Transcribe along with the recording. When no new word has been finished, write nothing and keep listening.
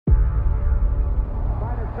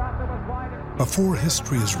Before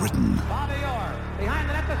history is written,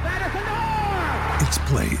 it's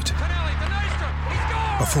played.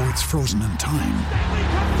 Before it's frozen in time,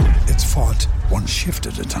 it's fought one shift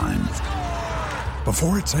at a time.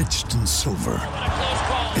 Before it's etched in silver,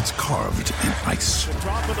 it's carved in ice.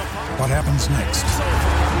 What happens next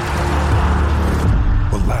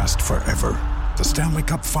will last forever. The Stanley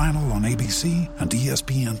Cup Final on ABC and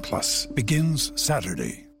ESPN Plus begins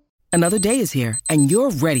Saturday. Another day is here, and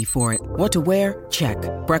you're ready for it. What to wear? Check.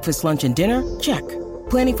 Breakfast, lunch, and dinner? Check.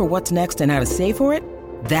 Planning for what's next and how to save for it?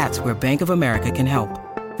 That's where Bank of America can help.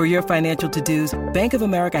 For your financial to-dos, Bank of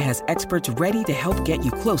America has experts ready to help get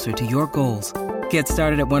you closer to your goals. Get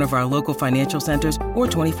started at one of our local financial centers or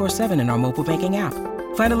 24/7 in our mobile banking app.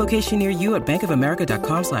 Find a location near you at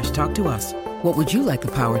bankofamerica.com/talktous. What would you like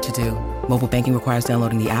the power to do? Mobile banking requires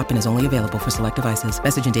downloading the app and is only available for select devices.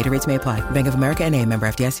 Message and data rates may apply. Bank of America N.A., member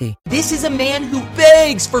FDIC. This is a man who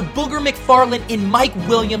begs for Booger McFarland and Mike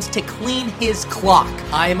Williams to clean his clock.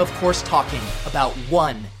 I am, of course, talking about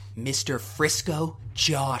one Mr. Frisco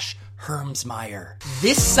Josh Hermsmeyer.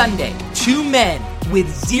 This Sunday, two men with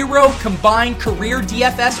zero combined career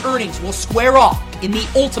DFS earnings will square off in the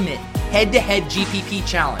ultimate head-to-head GPP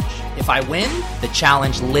challenge. If I win, the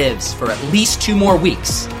challenge lives for at least 2 more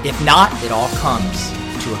weeks. If not, it all comes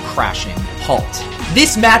to a crashing halt.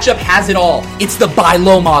 This matchup has it all. It's the buy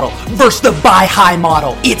low model versus the buy high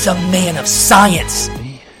model. It's a man of science.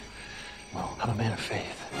 Me? Well, not a man of faith.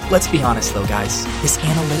 Let's be honest though, guys. This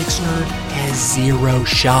analytics nerd has zero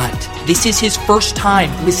shot. This is his first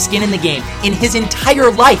time with skin in the game in his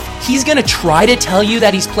entire life. He's gonna try to tell you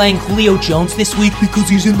that he's playing Julio Jones this week because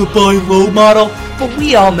he's in the buy low model, but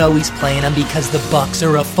we all know he's playing him because the Bucs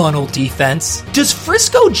are a funnel defense. Does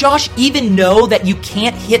Frisco Josh even know that you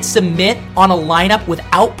can't hit submit on a lineup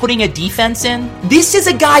without putting a defense in? This is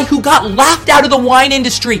a guy who got laughed out of the wine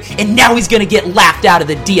industry, and now he's gonna get laughed out of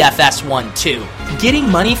the DFS one too. Getting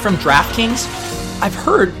money from DraftKings, I've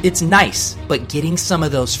heard it's nice, but getting some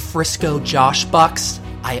of those Frisco Josh bucks,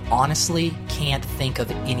 I honestly can't think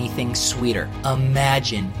of anything sweeter.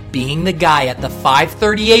 Imagine being the guy at the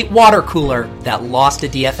 538 water cooler that lost a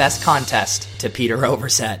DFS contest to Peter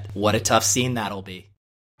Overzet. What a tough scene that'll be.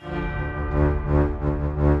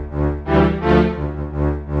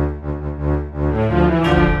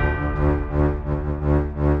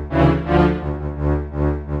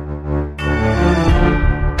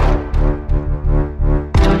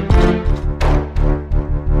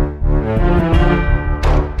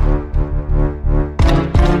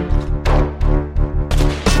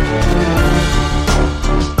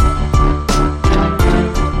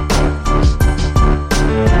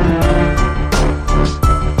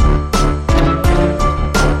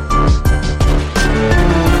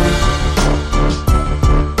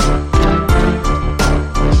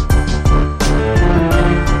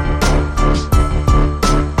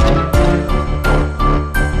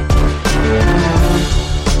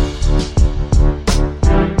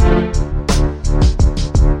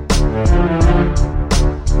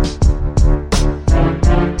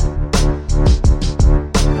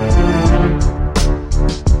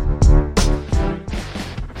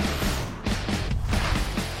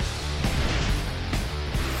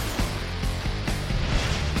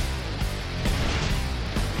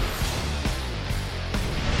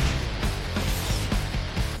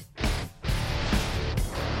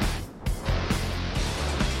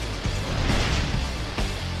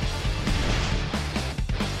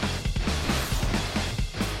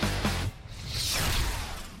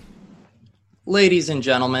 Ladies and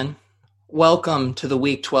gentlemen, welcome to the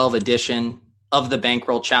Week 12 edition of the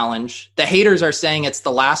Bankroll Challenge. The haters are saying it's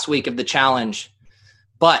the last week of the challenge,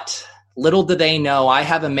 but little do they know I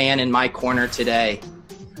have a man in my corner today,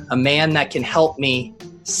 a man that can help me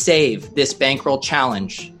save this Bankroll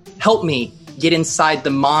Challenge, help me get inside the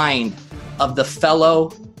mind of the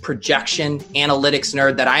fellow projection analytics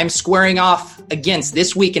nerd that I am squaring off against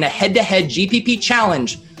this week in a head-to-head GPP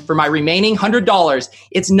challenge for my remaining $100.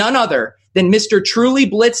 It's none other than Mr. Truly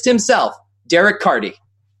Blitzed himself, Derek Carty.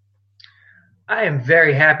 I am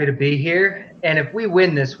very happy to be here, and if we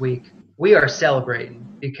win this week, we are celebrating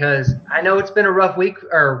because I know it's been a rough week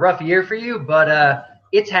or a rough year for you, but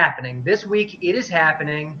it's happening. This week, it is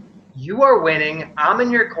happening. You are winning. I'm in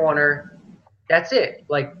your corner. That's it.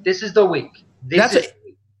 Like, this is the week.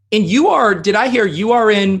 And you are, did I hear you are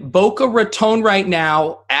in Boca Raton right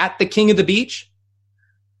now at the King of the Beach?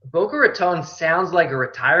 Boca Raton sounds like a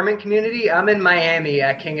retirement community. I'm in Miami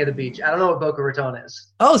at King of the Beach. I don't know what Boca Raton is.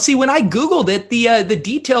 Oh, see, when I Googled it, the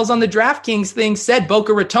details on the DraftKings thing said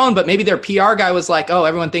Boca Raton, but maybe their PR guy was like, oh,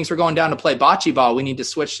 everyone thinks we're going down to play bocce ball. We need to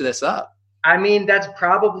switch this up. I mean, that's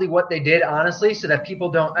probably what they did, honestly, so that people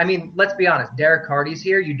don't – I mean, let's be honest. Derek Carty's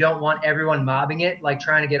here. You don't want everyone mobbing it, like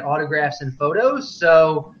trying to get autographs and photos.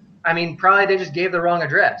 So, I mean, probably they just gave the wrong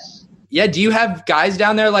address. Yeah, do you have guys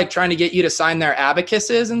down there, like, trying to get you to sign their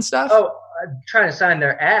abacuses and stuff? Oh, trying to sign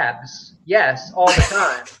their abs. Yes, all the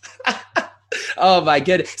time. Oh, my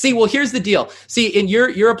goodness. See, well, here's the deal. See, and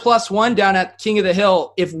you're a +1 down at King of the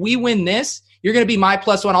Hill. If we win this, you're going to be my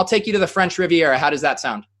 +1. I'll take you to the French Riviera. How does that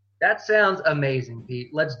sound? That sounds amazing, Pete.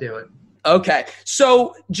 Let's do it. Okay.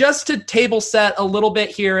 So just to table set a little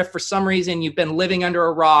bit here, if for some reason you've been living under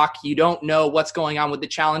a rock, you don't know what's going on with the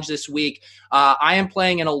challenge this week, I am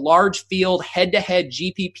playing in a large field head-to-head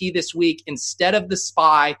GPP this week instead of the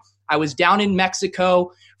Spy. I was down in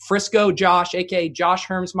Mexico. Frisco Josh, a.k.a. Josh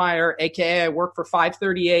Hermsmeyer, a.k.a. I work for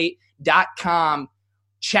 538.com,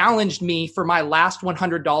 challenged me for my last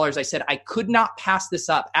 $100. I said I could not pass this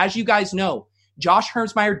up. As you guys know, Josh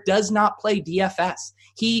Hermsmeyer does not play DFS.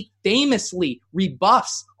 He famously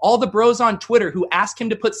rebuffs all the bros on Twitter who ask him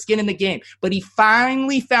to put skin in the game, but he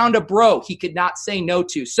finally found a bro he could not say no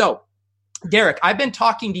to. So, Derek, I've been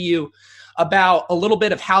talking to you about a little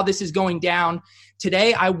bit of how this is going down.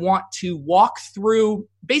 Today, I want to walk through,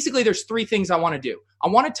 basically there's 3 things I want to do. I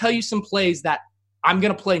want to tell you some plays that I'm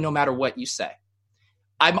going to play no matter what you say.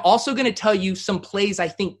 I'm also going to tell you some plays I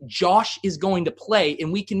think Josh is going to play,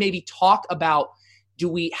 and we can maybe talk about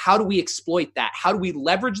how do we exploit that? How do we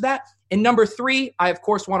leverage that? And number 3, I, of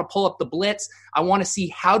course, want to pull up the blitz. I want to see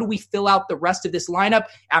how do we fill out the rest of this lineup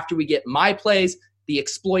after we get my plays, the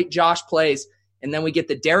exploit Josh plays, and then we get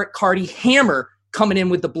the Derek Carty hammer coming in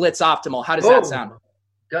with the blitz optimal. How does that sound?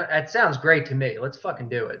 That sounds great to me. Let's fucking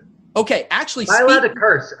do it. Okay, actually, am I allowed to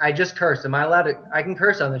curse? I just cursed. Am I allowed to? I can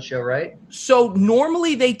curse on this show, right? So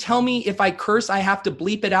normally they tell me if I curse, I have to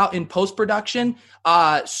bleep it out in post-production.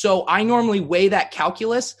 So I normally weigh that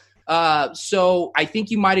calculus. So I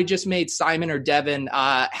think you might have just made Simon or Devin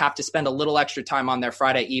have to spend a little extra time on their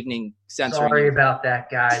Friday evening censoring. Sorry about that,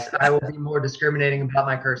 guys. I will be more discriminating about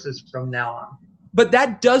my curses from now on. But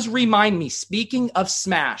that does remind me, speaking of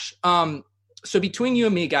Smash, so between you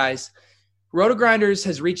and me, guys, RotoGrinders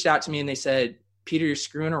has reached out to me and they said, Peter, you're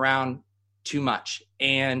screwing around too much.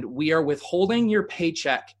 And we are withholding your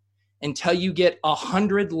paycheck until you get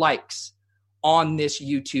 100 likes on this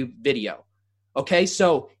YouTube video. Okay,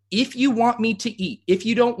 so if you want me to eat, if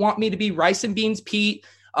you don't want me to be Rice and Beans Pete,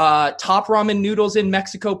 Top Ramen Noodles in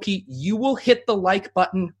Mexico Pete, you will hit the like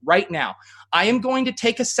button right now. I am going to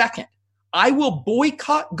take a second. I will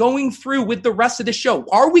boycott going through with the rest of the show.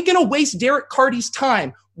 Are we going to waste Derek Carty's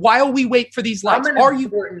time while we wait for these likes? I'm an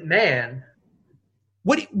important man.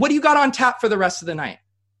 What do you got on tap for the rest of the night?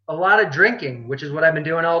 A lot of drinking, which is what I've been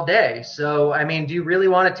doing all day. So, I mean, do you really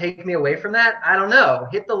want to take me away from that? I don't know.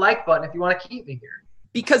 Hit the like button if you want to keep me here.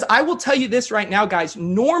 Because I will tell you this right now, guys.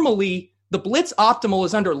 Normally, the Blitz Optimal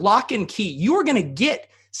is under lock and key. You are going to get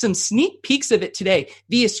some sneak peeks of it today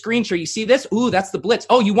via screen share. You see this? Ooh, that's the Blitz.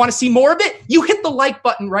 Oh, you want to see more of it? You hit the like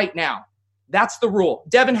button right now. That's the rule.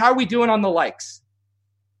 Devin, how are we doing on the likes?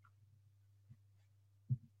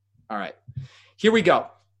 All right. Here we go.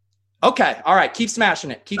 Okay. All right. Keep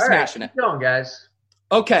smashing it. Keep smashing it. Keep going, guys.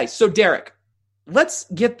 Okay. So, Derek, let's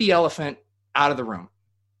get the elephant out of the room.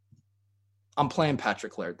 I'm playing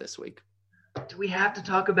Patrick Laird this week. Do we have to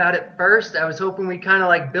talk about it first? I was hoping we kind of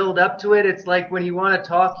like build up to it. It's like when you want to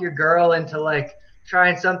talk your girl into like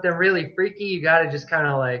trying something really freaky, you got to just kind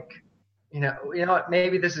of like, you know what?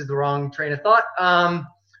 Maybe this is the wrong train of thought.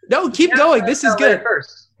 No, keep going. This is good.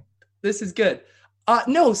 First. This is good.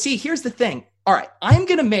 No, see, here's the thing. All right. I'm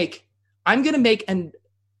going to make, and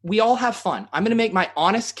we all have fun. I'm going to make my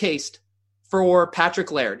honest case for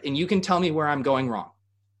Patrick Laird, and you can tell me where I'm going wrong.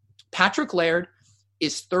 Patrick Laird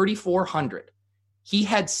is 3,400. He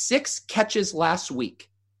had 6 catches last week.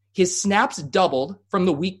 His snaps doubled from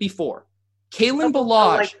the week before. Kalen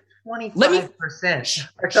Ballage. Like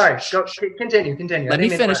 25%. Sorry, continue. Let me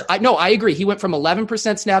finish. I agree. He went from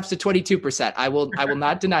 11% snaps to 22%. I will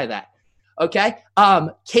not deny that. Okay.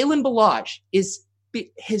 Kalen Ballage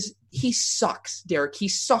he sucks, Derek. He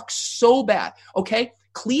sucks so bad. Okay.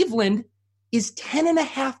 Cleveland is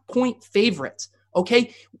 10.5 point favorites.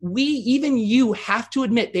 Okay. Even you have to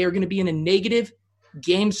admit they are going to be in a negative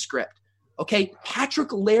game script. Okay.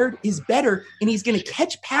 Patrick Laird is better and he's going to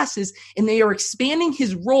catch passes and they are expanding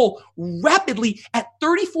his role rapidly at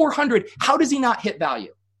 3,400. How does he not hit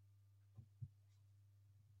value?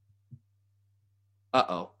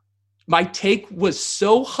 Uh-oh. My take was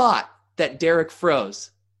so hot that Derek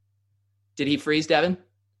froze. Did he freeze, Devin?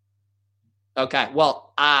 Okay,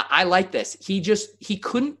 well, I like this. He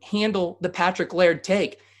couldn't handle the Patrick Laird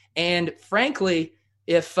take. And frankly,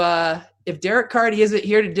 if if Derek Carty isn't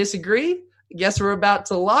here to disagree, I guess we're about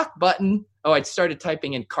to lock button. Oh, I started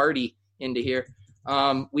typing in Carty into here.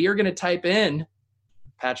 We are going to type in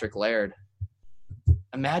Patrick Laird.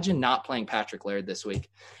 Imagine not playing Patrick Laird this week.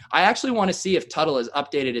 I actually want to see if Tuttle has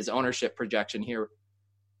updated his ownership projection here.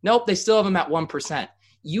 Nope, they still have him at 1%.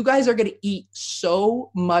 You guys are going to eat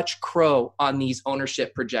so much crow on these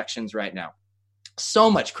ownership projections right now.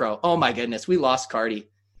 So much crow. Oh my goodness, we lost Carty.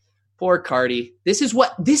 Poor Carty. This is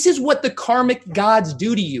what the karmic gods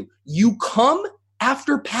do to you. You come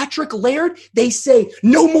after Patrick Laird, they say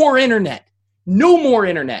no more internet. No more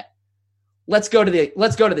internet. Let's go to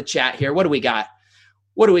the chat here. What do we got?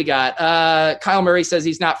 Kyle Murray says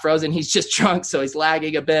he's not frozen. He's just drunk, so he's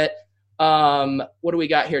lagging a bit. What do we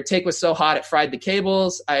got here? Take was so hot it fried the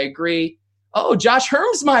cables. I agree. Oh, Josh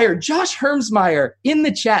Hermsmeyer in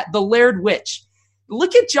the chat, the Laird Witch.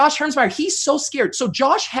 Look at Josh Hermsmeyer. He's so scared. So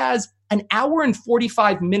Josh has an hour and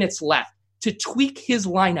 45 minutes left to tweak his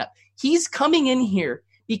lineup. He's coming in here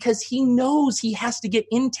because he knows he has to get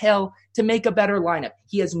intel to make a better lineup.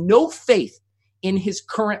 He has no faith in his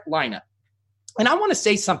current lineup. And I want to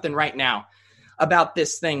say something right now about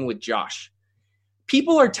this thing with Josh.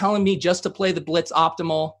 People are telling me just to play the blitz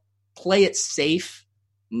optimal, play it safe.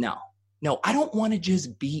 No, I don't want to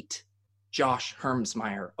just beat Josh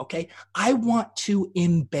Hermsmeyer, okay? I want to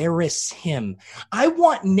embarrass him. I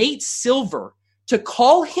want Nate Silver to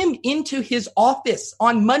call him into his office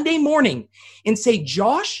on Monday morning and say,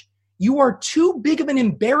 Josh, you are too big of an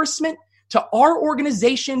embarrassment to our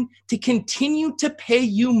organization to continue to pay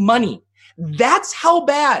you money. That's how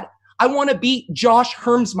bad I want to beat Josh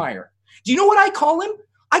Hermsmeyer. Do you know what I call him?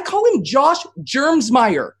 I call him Josh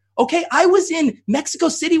Germsmeyer. Okay, I was in Mexico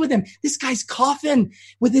City with him. This guy's coughing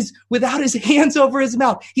without his hands over his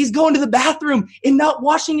mouth. He's going to the bathroom and not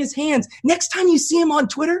washing his hands. Next time you see him on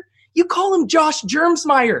Twitter, you call him Josh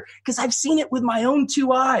Germsmeyer because I've seen it with my own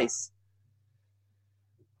two eyes.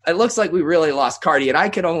 It looks like we really lost Carty, and I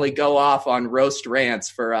could only go off on roast rants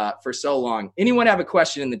for so long. Anyone have a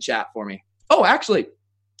question in the chat for me? Oh, actually,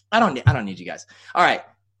 I don't need you guys. All right,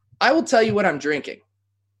 I will tell you what I'm drinking.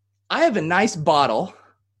 I have a nice bottle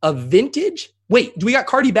of vintage. Wait, do we got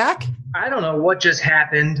Carty back? I don't know what just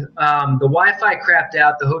happened. The Wi-Fi crapped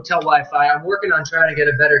out, the hotel Wi-Fi. I'm working on trying to get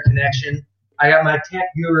a better connection. I got my tech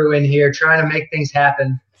guru in here trying to make things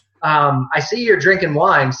happen. I see you're drinking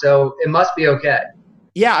wine, so it must be okay.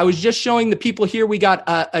 Yeah, I was just showing the people here. We got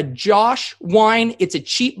a Josh wine. It's a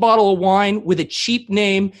cheap bottle of wine with a cheap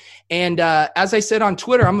name. And as I said on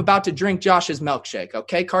Twitter, I'm about to drink Josh's milkshake.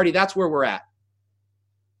 Okay, Carty, that's where we're at.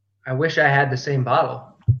 I wish I had the same bottle.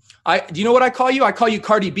 Do you know what I call you? I call you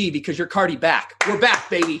Cardi B because you're Cardi back. We're back,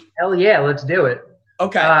 baby. Hell yeah, let's do it.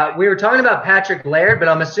 Okay. We were talking about Patrick Laird, but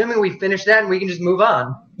I'm assuming we finished that and we can just move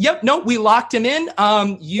on. Yep. No, we locked him in.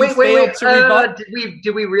 Wait. To rebut.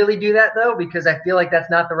 Did we really do that though? Because I feel like that's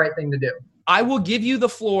not the right thing to do. I will give you the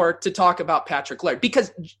floor to talk about Patrick Laird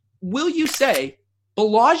because will you say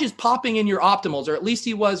Balazs is popping in your optimals, or at least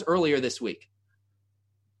he was earlier this week?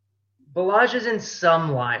 Balazs is in some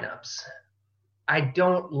lineups. I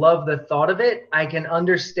don't love the thought of it. I can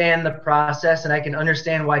understand the process, and I can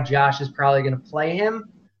understand why Josh is probably going to play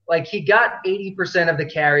him. Like, he got 80% of the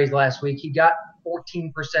carries last week. He got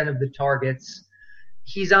 14% of the targets.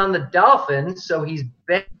 He's on the Dolphins, so he's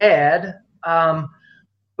bad.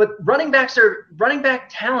 But running back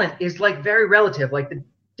talent is like very relative. Like, the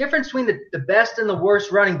difference between the best and the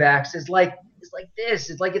worst running backs is like this.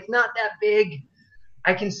 It's like it's not that big.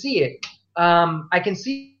 I can see it. I can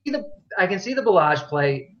see the Balazs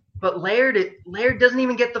play, but Laird doesn't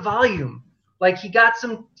even get the volume. Like, he got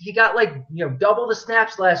double the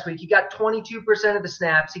snaps last week. He got 22% of the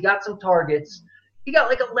snaps. He got some targets. He got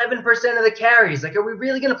like 11% of the carries. Like, are we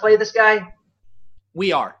really going to play this guy?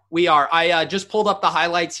 We are. I just pulled up the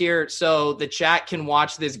highlights here so the chat can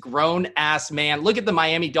watch this grown-ass man. Look at the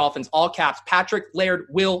Miami Dolphins, all caps. Patrick Laird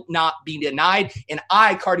will not be denied, and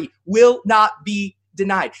I, Carty, will not be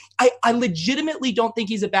denied. I legitimately don't think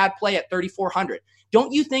he's a bad play at 3,400.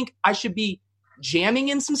 Don't you think I should be jamming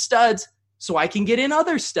in some studs so I can get in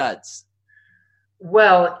other studs?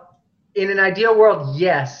 Well, in an ideal world,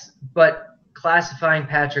 yes, but classifying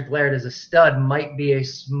Patrick Laird as a stud might be a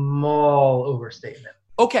small overstatement.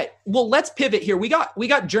 Okay, well, let's pivot here. We got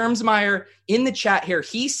Germsmeyer in the chat here.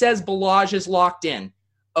 He says Balazs is locked in.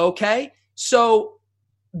 Okay, so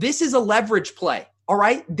this is a leverage play. All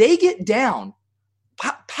right, they get down.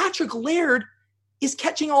 Patrick Laird is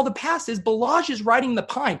catching all the passes. Balazs is riding the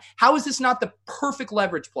pine. How is this not the perfect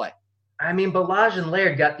leverage play? I mean, Balazs and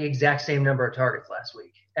Laird got the exact same number of targets last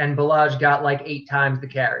week, and Balazs got like 8 times the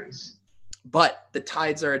carries. But the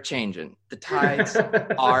tides are a-changing. The tides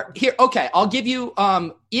are here. Okay, I'll give you,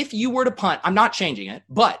 if you were to punt, I'm not changing it,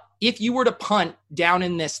 but if you were to punt down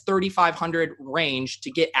in this 3,500 range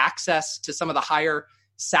to get access to some of the higher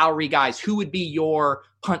salary guys, who would be your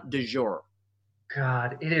punt du jour?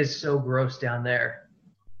 God, it is so gross down there.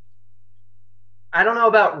 I don't know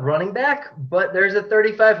about running back, but there's a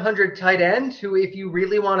 3,500 tight end who, if you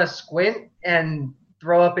really want to squint and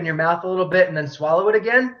throw up in your mouth a little bit and then swallow it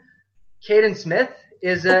again, Caden Smith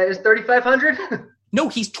is 3,500. No,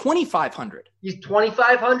 he's 2,500. He's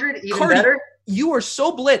 2,500, even Cardi, better. You are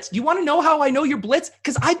so blitzed. You want to know how I know you're blitzed?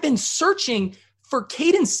 Because I've been searching for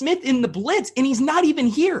Caden Smith in the blitz, and he's not even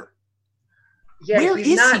here. Yeah, Where is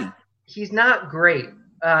he? He's not great.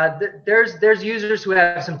 There's users who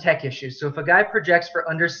have some tech issues. So if a guy projects for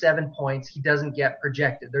under 7 points, he doesn't get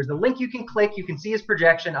projected. There's a link you can click. You can see his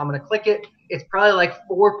projection. I'm going to click it. It's probably like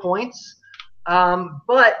 4 points.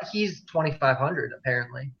 But he's 2,500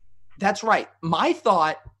 apparently. That's right. My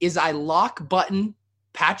thought is I lock button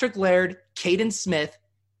Patrick Laird, Caden Smith,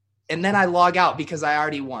 and then I log out because I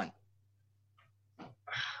already won.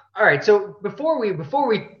 All right. So before we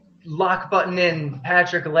lock button in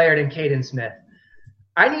Patrick Laird and Caden Smith,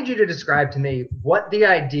 I need you to describe to me what the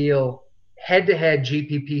ideal head-to-head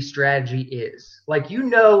GPP strategy is. Like,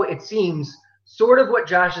 it seems sort of what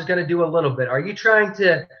Josh is going to do a little bit. Are you trying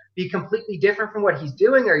to be completely different from what he's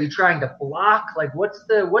doing? Are you trying to block? Like, what's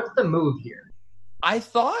the move here? I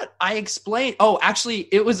thought I explained. Oh, actually,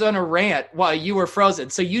 it was on a rant while you were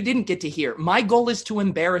frozen, so you didn't get to hear. My goal is to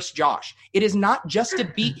embarrass Josh. It is not just to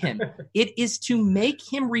beat him. It is to make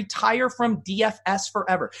him retire from DFS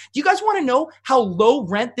forever. Do you guys want to know how low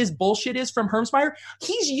rent this bullshit is from Hermsmeyer?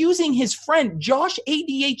 He's using his friend Josh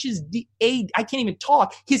ADH's I can't even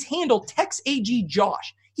talk. His handle TexAG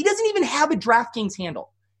Josh. He doesn't even have a DraftKings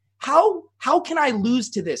handle. How can I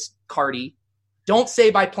lose to this, Cardi? Don't say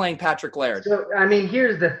by playing Patrick Laird. So, I mean,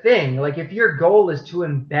 here's the thing. Like, if your goal is to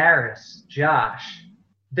embarrass Josh,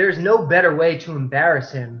 there's no better way to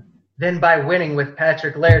embarrass him than by winning with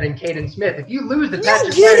Patrick Laird and Caden Smith. If you lose to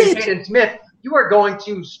Patrick Laird and Caden Smith, you are going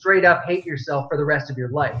to straight up hate yourself for the rest of your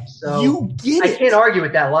life. So you get it. I can't argue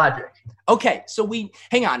with that logic. Okay, so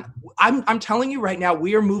hang on. I'm telling you right now,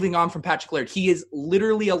 we are moving on from Patrick Laird. He is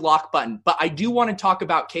literally a lock button. But I do want to talk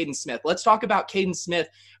about Caden Smith. Let's talk about Caden Smith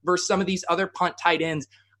versus some of these other punt tight ends.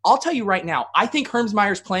 I'll tell you right now, I think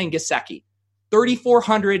Hermsmeyer's playing Gesicki.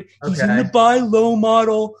 3,400. He's in the buy low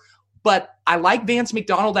model. But I like Vance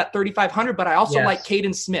McDonald at 3,500, but I also like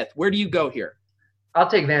Caden Smith. Where do you go here? I'll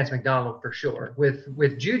take Vance McDonald for sure.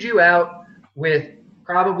 With Juju out, with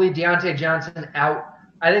probably Deontay Johnson out,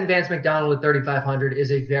 I think Vance McDonald at 3,500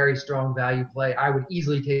 is a very strong value play. I would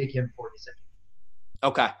easily take him 46.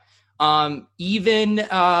 Okay.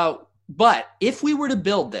 But if we were to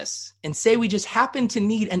build this and say we just happen to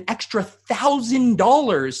need an extra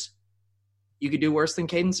 $1,000, you could do worse than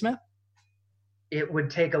Caden Smith? It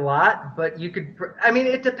would take a lot, but you could – I mean,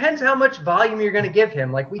 it depends how much volume you're going to give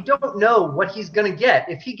him. Like, we don't know what he's going to get.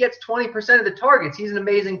 If he gets 20% of the targets, he's an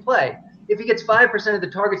amazing play. If he gets 5% of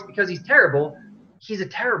the targets because he's terrible – he's a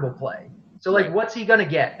terrible play. So, like, what's he going to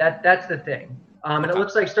get? That's the thing. And it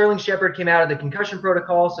looks like Sterling Shepard came out of the concussion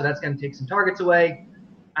protocol, so that's going to take some targets away.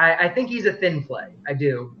 I think he's a thin play. I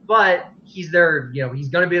do. But he's their, he's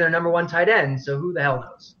going to be their number one tight end, so who the hell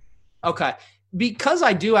knows? Okay. Because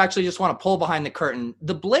I do actually just want to pull behind the curtain.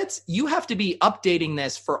 The Blitz, you have to be updating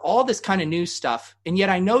this for all this kind of new stuff. And yet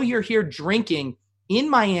I know you're here drinking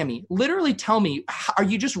in Miami. Literally tell me, are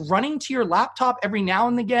you just running to your laptop every now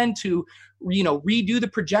and again to redo the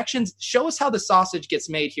projections? Show us how the sausage gets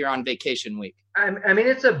made here on vacation week. I mean,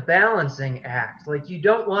 it's a balancing act. Like, you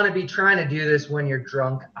don't want to be trying to do this when you're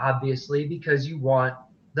drunk, obviously, because you want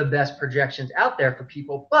the best projections out there for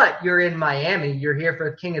people. But you're in Miami. You're here for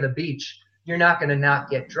the King of the Beach. You're not going to not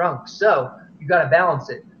get drunk. So you got to balance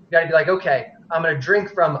it. You got to be like, okay, I'm going to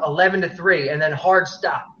drink from 11 to 3 and then hard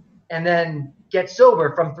stop and then get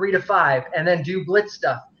sober from 3 to 5 and then do blitz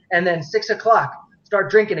stuff. And then 6 o'clock. Start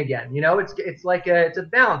drinking again. It's like it's a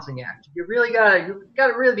balancing act. You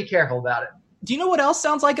gotta really be careful about it. Do you know what else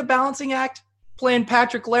sounds like a balancing act? Playing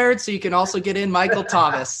Patrick Laird so you can also get in Michael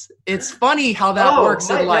Thomas. It's funny how that works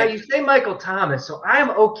in life. Now you say Michael Thomas, so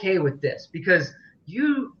I'm okay with this because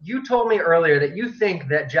you told me earlier that you think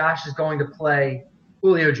that Josh is going to play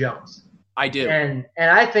Julio Jones. I do. And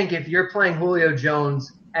I think if you're playing Julio Jones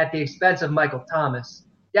at the expense of Michael Thomas,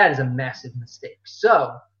 that is a massive mistake.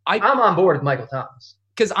 So I'm on board with Michael Thomas.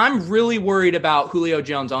 Because I'm really worried about Julio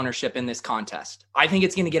Jones' ownership in this contest. I think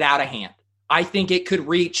it's going to get out of hand. I think it could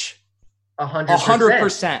reach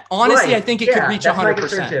 100%. Honestly, right. I think it could reach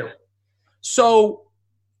 100%. So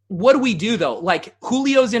what do we do though? Like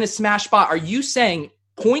Julio's in a smash spot. Are you saying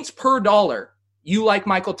points per dollar, you like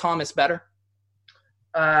Michael Thomas better?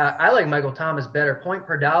 I like Michael Thomas better. Point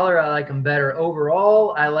per dollar, I like him better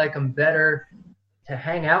overall. I like him better to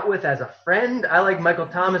hang out with as a friend. I like Michael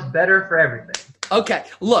Thomas better for everything. Okay,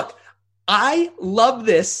 look, I love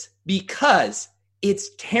this because it's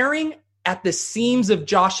tearing at the seams of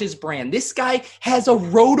Josh's brand. This guy has a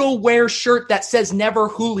RotoWear shirt that says never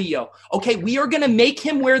Julio. Okay, we are going to make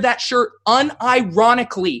him wear that shirt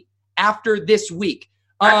unironically after this week.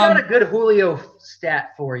 I got a good Julio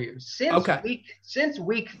stat for you. Since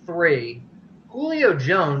week 3, Julio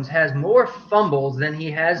Jones has more fumbles than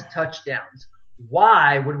he has touchdowns.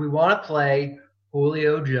 Why would we want to play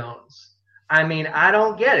Julio Jones? I mean, I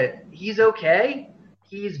don't get it. He's okay.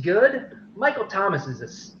 He's good. Michael Thomas is a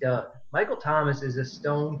stud. Michael Thomas is a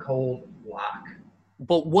stone-cold lock.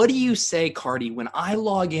 But what do you say, Cardi, when I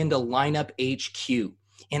log into Lineup HQ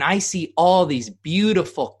and I see all these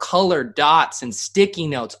beautiful colored dots and sticky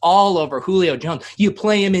notes all over Julio Jones? You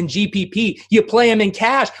play him in GPP. You play him in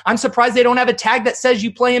cash. I'm surprised they don't have a tag that says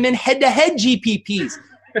you play him in head-to-head GPPs.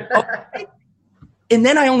 Okay. And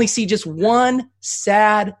then I only see just one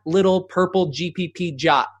sad little purple GPP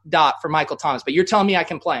dot for Michael Thomas. But you're telling me I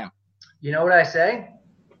can play him. You know what I say?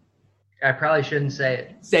 I probably shouldn't say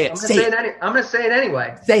it. Say it. I'm going to say it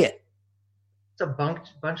anyway. Say it. It's a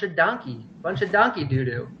bunch of donkey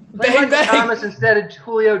doo-doo. Play Michael Thomas instead of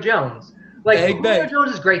Julio Jones. Julio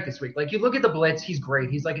Jones is great this week. Like, you look at the blitz, he's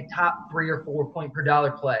great. He's like a top 3 or 4 point per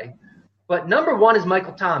dollar play. But number 1 is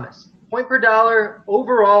Michael Thomas. Point per dollar,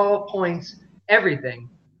 overall points,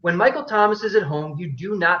 everything. When Michael Thomas is at home, you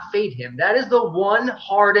do not fade him. That is the one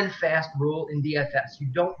hard and fast rule in DFS. You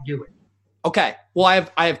don't do it. Okay. Well,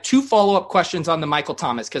 I have 2 follow-up questions on the Michael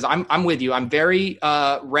Thomas because I'm with you. I'm very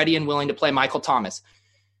ready and willing to play Michael Thomas.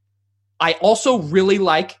 I also really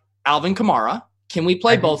like Alvin Kamara. Can we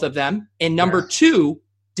play both of them? And number 2,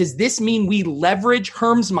 does this mean we leverage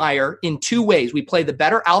Hermsmeyer in 2 ways? We play the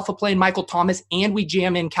better alpha play in Michael Thomas and we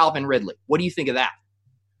jam in Calvin Ridley. What do you think of that?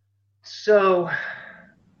 So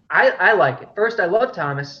I like it. First, I love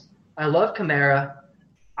Thomas. I love Kamara.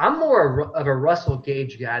 I'm more of a Russell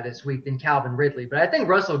Gage guy this week than Calvin Ridley, but I think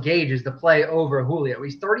Russell Gage is the play over Julio.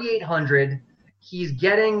 He's 3,800. He's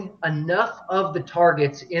getting enough of the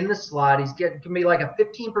targets in the slot. Can be like a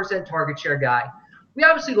 15% target share guy. We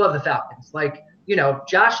obviously love the Falcons. Like,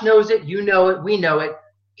 Josh knows it. You know it. We know it.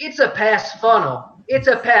 It's a pass funnel. It's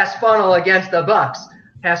a pass funnel against the Bucs.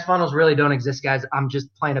 Pass funnels really don't exist, guys. I'm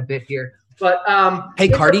just playing a bit here. But hey,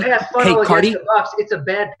 Cardi. The Bucs. It's a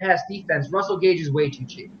bad pass defense. Russell Gage is way too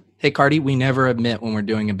cheap. Hey, Cardi, we never admit when we're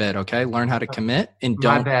doing a bid, okay? Learn how to commit and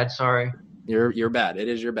don't. My bad, sorry. You're bad. It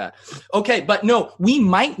is your bad. Okay, but no, we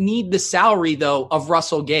might need the salary, though, of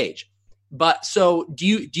Russell Gage. But so do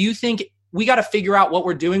you think we got to figure out what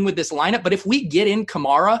we're doing with this lineup? But if we get in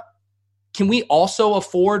Kamara, can we also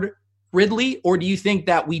afford Ridley? Or do you think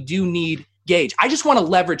that we do need Gage? I just want to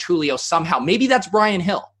leverage Julio somehow. Maybe that's Brian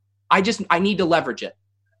Hill. I need to leverage it.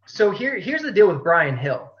 So here's the deal with Brian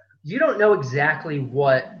Hill. You don't know exactly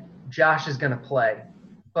what Josh is going to play,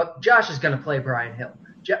 but Josh is going to play Brian Hill.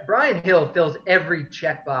 Brian Hill fills every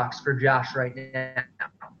checkbox for Josh right now.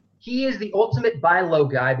 He is the ultimate buy low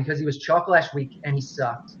guy because he was chalk last week and he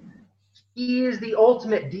sucked. He is the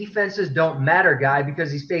ultimate defenses don't matter guy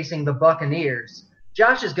because he's facing the Buccaneers.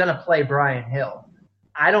 Josh is going to play Brian Hill.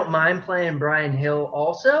 I don't mind playing Brian Hill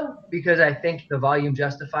also because I think the volume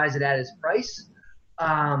justifies it at his price.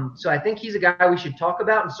 So I think he's a guy we should talk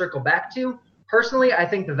about and circle back to. Personally, I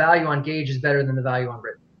think the value on Gage is better than the value on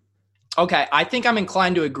Ridley. Okay, I think I'm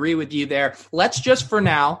inclined to agree with you there. Let's just put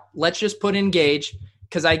in Gage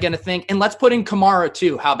because I'm going to think – and let's put in Kamara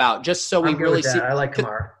too. How about just so we really see – I like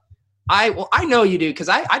Kamara. I know you do because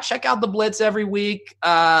I check out the Blitz every week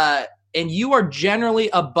and you are generally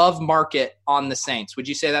above market on the Saints. Would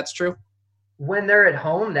you say that's true? When they're at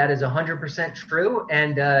home, that is 100% true,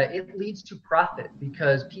 and it leads to profit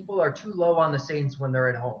because people are too low on the Saints when they're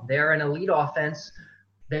at home. They are an elite offense.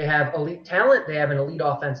 They have elite talent. They have an elite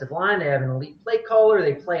offensive line. They have an elite play caller.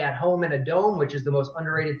 They play at home in a dome, which is the most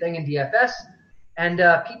underrated thing in DFS, and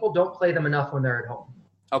people don't play them enough when they're at home.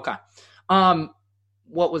 Okay.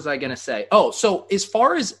 What was I going to say? Oh, so as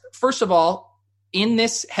far as, first of all, in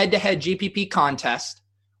this head-to-head GPP contest,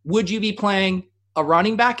 would you be playing a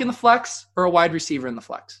running back in the flex or a wide receiver in the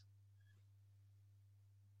flex?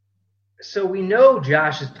 So we know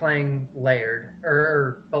Josh is playing Laird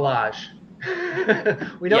or Ballage.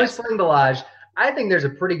 We know he's playing Ballage. I think there's a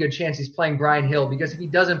pretty good chance he's playing Brian Hill because if he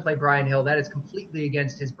doesn't play Brian Hill, that is completely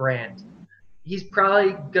against his brand. he's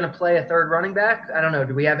probably going to play a third running back. I don't know.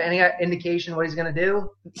 Do we have any indication what he's going to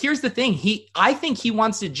do? Here's the thing. I think he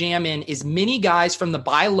wants to jam in as many guys from the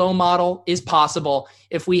buy low model as possible.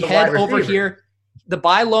 If we head over here, the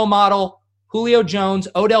buy low model, Julio Jones,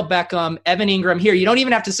 Odell Beckham, Evan Ingram. Here, you don't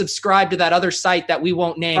even have to subscribe to that other site that we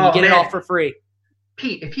won't name. You get it all for free.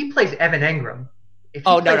 Pete, if he plays Evan Ingram,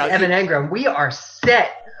 Ingram, we are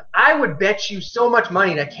set. I would bet you so much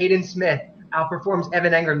money that Caden Smith outperforms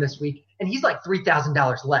Evan Ingram this week, and he's like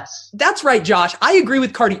 $3,000 less. That's right, Josh. I agree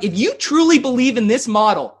with Cardi. If you truly believe in this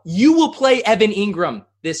model, you will play Evan Ingram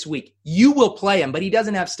this week. You will play him, but he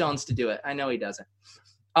doesn't have stones to do it. I know he doesn't.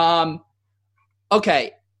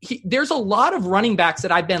 Okay. There's a lot of running backs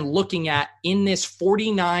that I've been looking at in this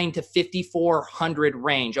 49 to 5,400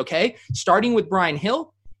 range, okay? Starting with Brian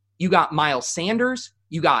Hill, you got Miles Sanders,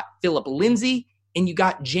 you got Phillip Lindsay, and you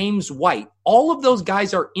got James White. All of those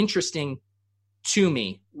guys are interesting to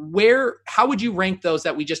me. How would you rank those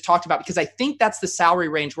that we just talked about? Because I think that's the salary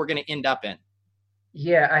range we're going to end up in.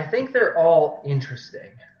 Yeah, I think they're all interesting.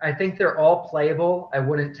 I think they're all playable. I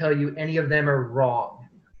wouldn't tell you any of them are wrong.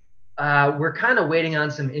 We're kind of waiting on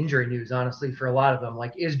some injury news, honestly, for a lot of them.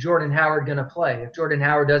 Like, is Jordan Howard going to play? If Jordan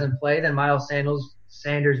Howard doesn't play, then Miles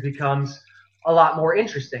Sanders becomes a lot more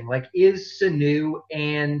interesting. Like, is Sanu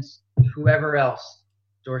and whoever else,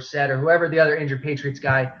 Dorsett or whoever the other injured Patriots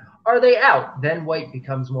guy, are they out? Then White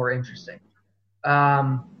becomes more interesting.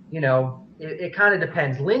 It kind of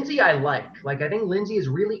depends. Lindsay I like. Like, I think Lindsay is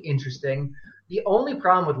really interesting. The only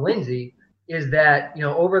problem with Lindsay is that,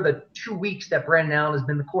 over the 2 weeks that Brandon Allen has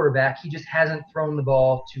been the quarterback, he just hasn't thrown the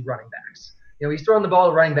ball to running backs. He's thrown the ball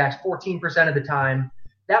to running backs 14% of the time.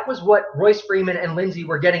 That was what Royce Freeman and Lindsay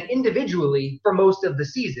were getting individually for most of the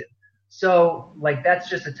season. So, that's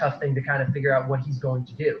just a tough thing to kind of figure out what he's going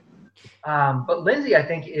to do. But Lindsay, I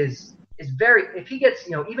think, is very – if he gets,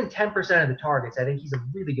 even 10% of the targets, I think he's a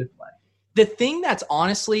really good play. The thing that's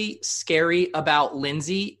honestly scary about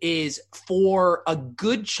Lindsay is for a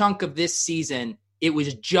good chunk of this season, it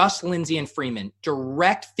was just Lindsay and Freeman,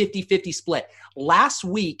 direct 50-50 split. Last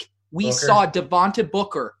week, we saw Devonta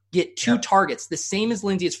Booker get 2 targets, the same as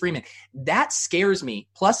Lindsay as Freeman. That scares me.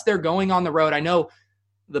 Plus, they're going on the road. I know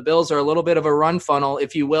the Bills are a little bit of a run funnel,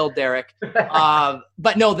 if you will, Derek.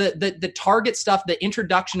 But no, the target stuff, the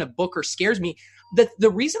introduction of Booker scares me. The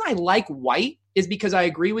reason I like White is because I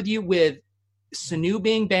agree with you with Sanu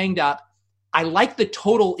being banged up. I like the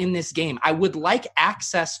total in this game. I would like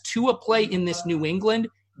access to a play in this New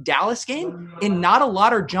England-Dallas game, and not a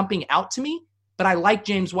lot are jumping out to me, but I like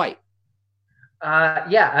James White.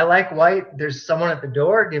 I like White. There's someone at the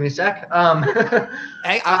door. Give me a sec.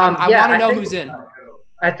 Hey, I want to know who's in.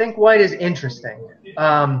 I think White is interesting.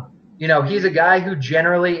 He's a guy who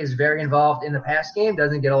generally is very involved in the pass game,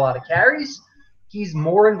 doesn't get a lot of carries. He's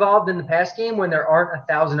more involved in the pass game when there aren't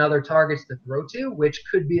 1,000 other targets to throw to, which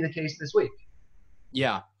could be the case this week.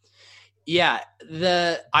 Yeah.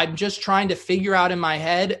 I'm just trying to figure out in my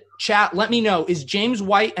head. Chat, let me know. Is James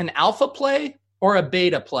White an alpha play or a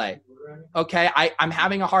beta play? Okay, I'm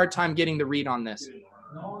having a hard time getting the read on this.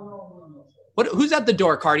 Who's at the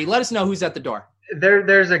door, Cardi? Let us know who's at the door.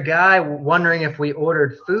 There's a guy wondering if we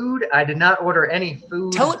ordered food. I did not order any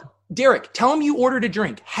food. Derek, tell him you ordered a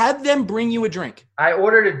drink. Have them bring you a drink. I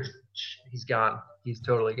ordered He's gone. He's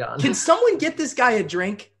totally gone. Can someone get this guy a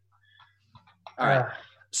drink? All right.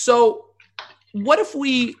 So what if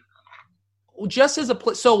we just as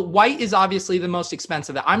so White is obviously the most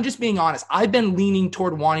expensive. I'm just being honest. I've been leaning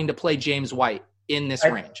toward wanting to play James White in this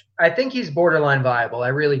range. I think he's borderline viable. I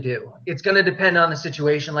really do. It's going to depend on the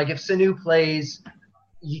situation. Like if Sanu plays,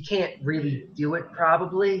 you can't really do it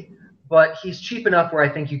probably. But he's cheap enough where I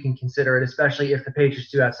think you can consider it, especially if the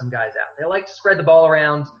Patriots do have some guys out. They like to spread the ball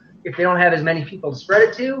around. If they don't have as many people to spread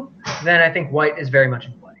it to, then I think White is very much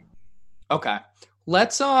in play. Okay.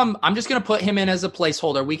 Let's I'm just going to put him in as a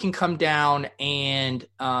placeholder. We can come down and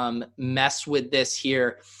mess with this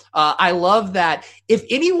here. I love that. If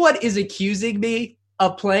anyone is accusing me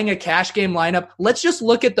of playing a cash game lineup, let's just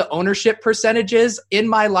look at the ownership percentages in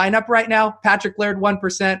my lineup right now. Patrick Laird,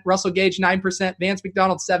 1%, Russell Gage, 9%, Vance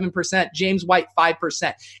McDonald, 7%, James White,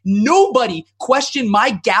 5%. Nobody questioned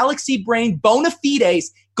my galaxy brain bona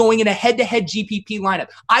fides going in a head-to-head GPP lineup.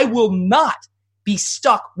 I will not be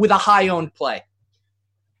stuck with a high-owned play.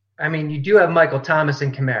 I mean, you do have Michael Thomas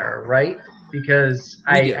and Kamara, right? Because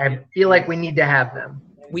I feel like we need to have them.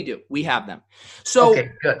 We do. We have them. So,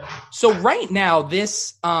 okay, good. So right now,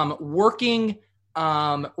 this working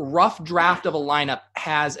rough draft of a lineup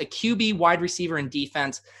has a QB, wide receiver, and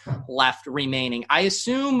defense left remaining. I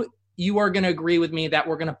assume you are going to agree with me that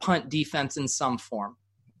we're going to punt defense in some form.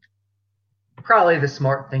 probably the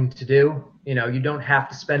smart thing to do. You know, you don't have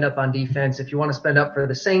to spend up on defense. If you want to spend up for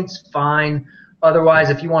the Saints, fine. Otherwise,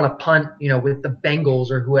 if you want to punt, you know, with the Bengals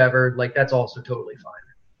or whoever, like that's also totally fine.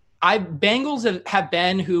 Bengals have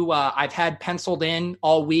been who I've had penciled in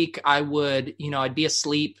all week. I'd be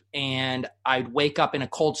asleep and I'd wake up in a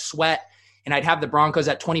cold sweat and I'd have the Broncos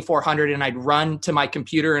at 2,400 and I'd run to my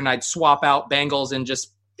computer and I'd swap out Bengals and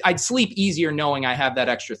I'd sleep easier knowing I have that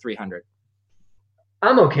extra 300.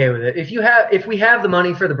 I'm okay with it. If we have the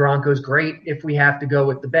money for the Broncos, great. If we have to go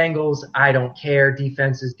with the Bengals, I don't care.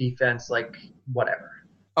 Defense is defense, like whatever.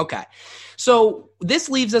 Okay. So this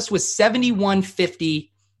leaves us with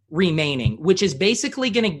 7,150 remaining, which is basically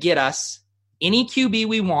going to get us any QB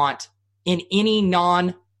we want in any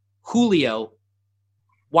non-Julio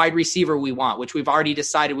wide receiver we want, which we've already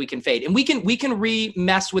decided we can fade. And we can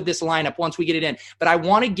re-mess with this lineup once we get it in. But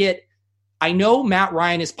I know Matt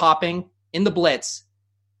Ryan is popping in the blitz.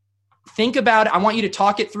 Think about it. I want you to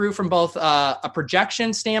talk it through from both a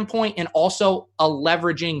projection standpoint and also a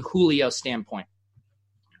leveraging Julio standpoint.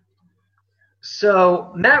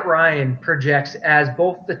 So Matt Ryan projects as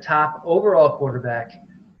both the top overall quarterback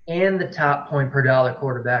and the top point per dollar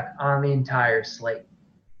quarterback on the entire slate.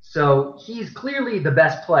 So he's clearly the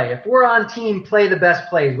best play. If we're on team play the best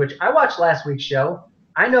plays, which I watched last week's show,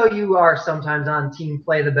 I know you are sometimes on team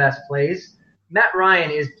play the best plays. Matt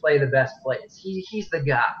Ryan is play the best plays. He's the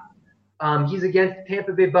guy. He's against the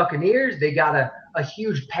Tampa Bay Buccaneers. They got a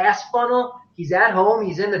huge pass funnel. He's at home.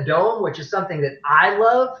 He's in the dome, which is something that I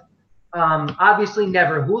love. Obviously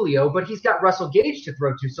never Julio, but he's got Russell Gage to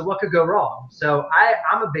throw to, so what could go wrong? So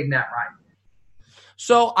I'm a big Matt Ryan.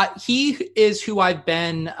 So he is who I've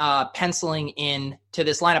been penciling in to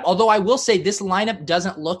this lineup. Although I will say this lineup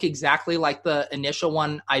doesn't look exactly like the initial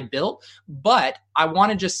one I built, but I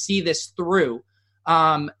want to just see this through.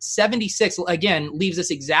 76, again, leaves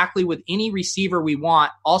us exactly with any receiver we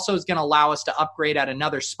want. Also is going to allow us to upgrade at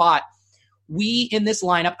another spot. We, in this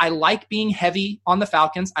lineup, I like being heavy on the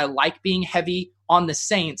Falcons. I like being heavy on the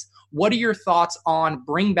Saints. What are your thoughts on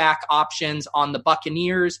bring back options on the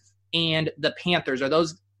Buccaneers and the Panthers?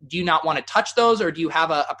 Do you not want to touch those, or do you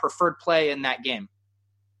have a preferred play in that game?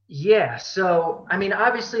 Yeah, so, I mean,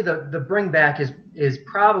 obviously the bring back is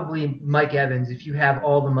probably Mike Evans if you have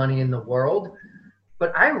all the money in the world.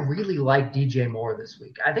 But I really like DJ Moore this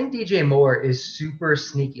week. I think DJ Moore is super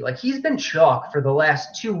sneaky. Like, he's been chalk for the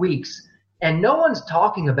last 2 weeks, and no one's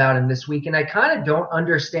talking about him this week, and I kind of don't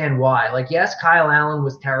understand why. Like, yes, Kyle Allen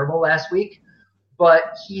was terrible last week,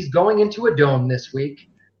 but he's going into a dome this week.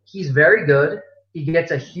 He's very good. He gets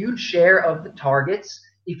a huge share of the targets.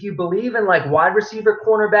 If you believe in, like, wide receiver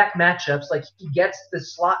cornerback matchups, like, he gets the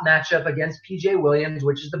slot matchup against P.J. Williams,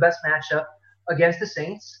 which is the best matchup against the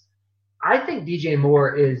Saints. I think DJ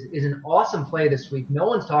Moore is an awesome play this week. No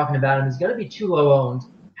one's talking about him. He's going to be too low owned.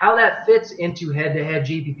 How that fits into head-to-head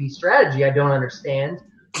GPP strategy, I don't understand.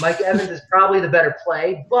 Mike Evans is probably the better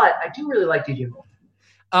play, but I do really like DJ Moore.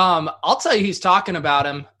 I'll tell you who's talking about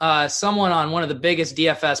him. Someone on one of the biggest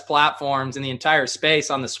DFS platforms in the entire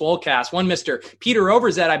space on the Swolecast, one Mr. Peter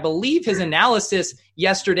Overzet. I believe his analysis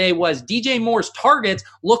yesterday was DJ Moore's targets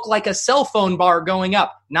look like a cell phone bar going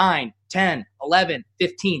up 9, 10, 11,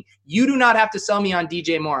 15. You do not have to sell me on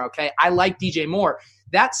DJ Moore, okay? I like DJ Moore.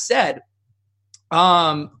 That said,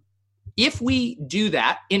 if we do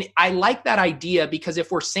that, and I like that idea because if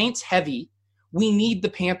we're Saints heavy, we need the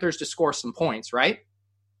Panthers to score some points, right?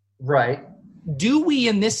 Right. Do we,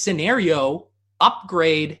 in this scenario,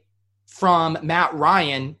 upgrade from Matt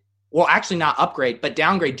Ryan? Well, actually not upgrade, but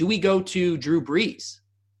downgrade. Do we go to Drew Brees?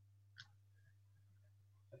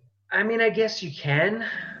 I mean, I guess you can.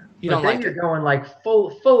 But then you're going like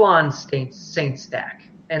full on Saints stack.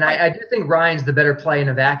 And I do think Ryan's the better play in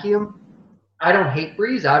a vacuum. I don't hate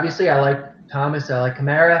Brees. Obviously, I like Thomas. I like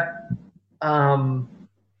Kamara.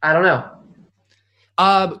 I don't know.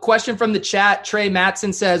 Question from the chat. Trey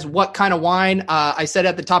Matson says, what kind of wine? I said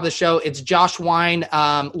at the top of the show, it's Josh Wine.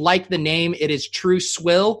 Like the name, it is True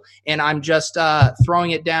Swill. And I'm just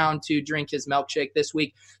throwing it down to drink his milkshake this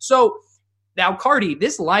week. So now, Cardi,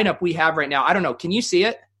 this lineup we have right now, I don't know. Can you see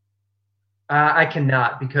it? I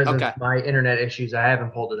cannot because of my internet issues. I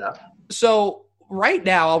haven't pulled it up. So right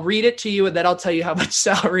now, I'll read it to you, and then I'll tell you how much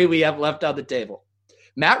salary we have left on the table.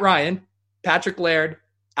 Matt Ryan, Patrick Laird,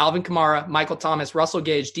 Alvin Kamara, Michael Thomas, Russell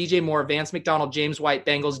Gage, DJ Moore, Vance McDonald, James White,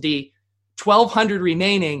 Bengals D. 1,200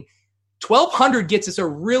 remaining. 1,200 gets us a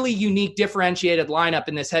really unique differentiated lineup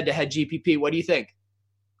in this head-to-head GPP. What do you think?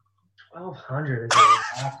 1,200 is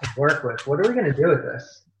a lot to work with. What are we going to do with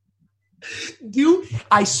this? Dude,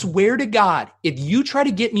 I swear to God, if you try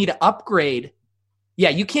to get me to upgrade Yeah,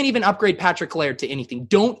 you can't even upgrade Patrick Laird to anything.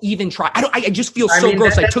 Don't even try. I just feel so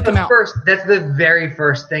gross. I took him out. That's the very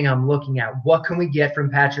first thing I'm looking at. What can we get from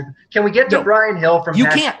Patrick? Can we get to Brian Hill from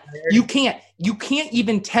Patrick Laird? You can't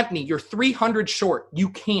even tempt me. You're 300 short. You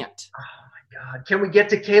can't. Oh, my God. Can we get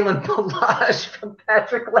to Kalen Ballage from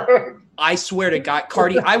Patrick Laird? I swear to God,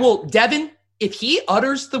 Cardi, I will – Devin, if he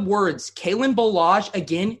utters the words Kalen Ballage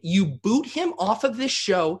again, you boot him off of this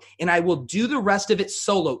show, and I will do the rest of it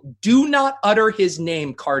solo. Do not utter his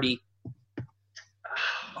name, Cardi.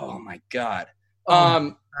 Oh, my God.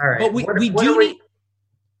 All right. But we do need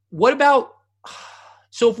 – what about –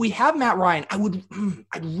 so if we have Matt Ryan,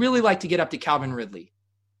 I'd really like to get up to Calvin Ridley.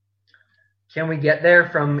 Can we get there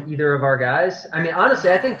from either of our guys? I mean,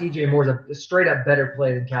 honestly, I think DJ Moore's a straight-up better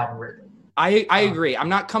play than Calvin Ridley. I agree. I'm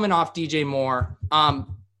not coming off DJ Moore.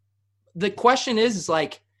 The question is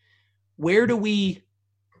like, where do we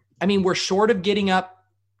 – I mean, we're short of getting up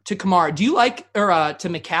to Kamara. Do you like – or to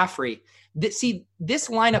McCaffrey? This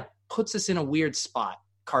lineup puts us in a weird spot,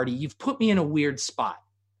 Cardi. You've put me in a weird spot,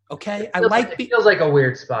 okay? It feels like a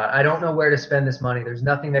weird spot. I don't know where to spend this money. There's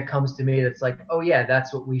nothing that comes to me that's like, oh, yeah,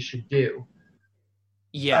 that's what we should do.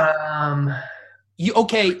 Yeah. You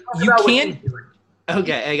can't –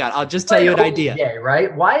 Okay, hang on. I'll just tell you an idea. OBJ,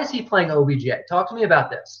 right? Why is he playing OBJ? Talk to me about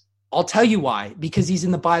this. I'll tell you why. Because he's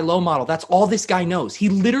in the buy low model. That's all this guy knows. He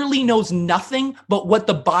literally knows nothing but what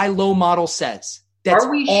the buy low model says. That's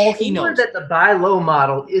all he knows. Are we sure that the buy low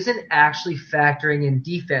model isn't actually factoring in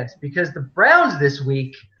defense? Because the Browns this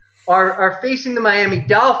week are facing the Miami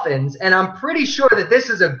Dolphins, and I'm pretty sure that this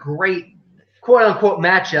is a great quote-unquote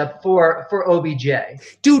matchup for OBJ.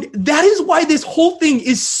 Dude, that is why this whole thing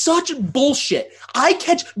is such bullshit. I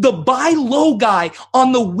catch the buy low guy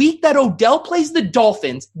on the week that Odell plays the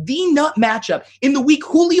Dolphins, the nut matchup, in the week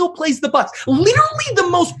Julio plays the Bucks. Literally the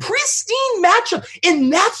most pristine matchup,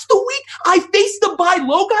 and that's the week I face the buy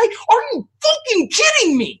low guy? Are you fucking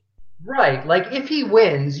kidding me? Right. Like, if he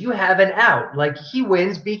wins, you have an out. Like, he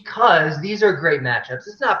wins because these are great matchups.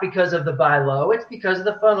 It's not because of the buy low. It's because of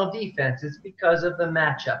the funnel defense. It's because of the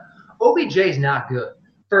matchup. OBJ's not good.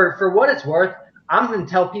 For what it's worth, I'm going to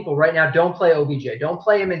tell people right now, don't play OBJ. Don't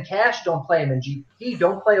play him in cash. Don't play him in GP.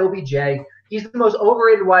 Don't play OBJ. He's the most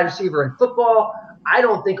overrated wide receiver in football. I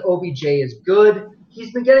don't think OBJ is good.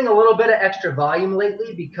 He's been getting a little bit of extra volume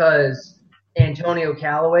lately because Antonio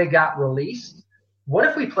Callaway got released. What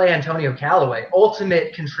if we play Antonio Callaway?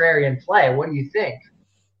 Ultimate contrarian play. What do you think?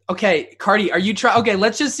 Okay, Cardi, are you trying? Okay,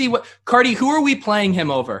 let's just see what – Cardi, who are we playing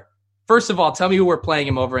him over? First of all, tell me who we're playing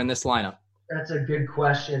him over in this lineup. That's a good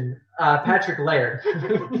question. Patrick Laird.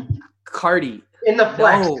 Cardi. In the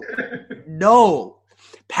flex. No.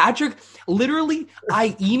 Patrick, literally,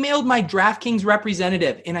 I emailed my DraftKings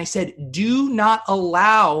representative, and I said, do not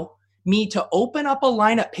allow – me to open up a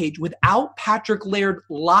lineup page without Patrick Laird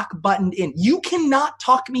lock buttoned in. You cannot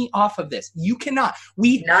talk me off of this. You cannot.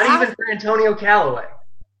 Not even for Antonio Callaway.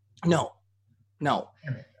 No. All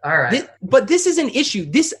right. But this is an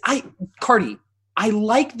issue. Cardi, I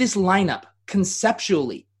like this lineup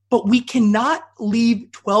conceptually, but we cannot leave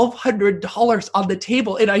 $1,200 on the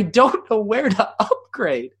table, and I don't know where to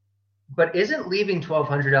upgrade. But isn't leaving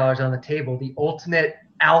 $1,200 on the table the ultimate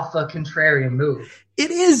alpha contrarian move? It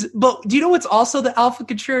is, but do you know what's also the alpha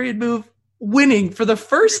contrarian move? Winning for the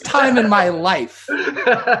first time in my life.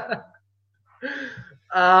 What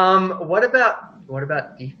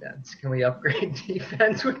about defense? Can we upgrade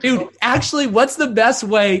defense? Dude, actually, what's the best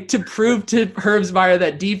way to prove to Herbsmeyer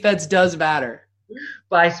that defense does matter?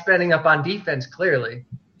 By spending up on defense, clearly.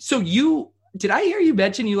 So did I hear you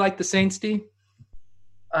mention you like the Saints D?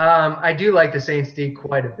 I do like the Saints D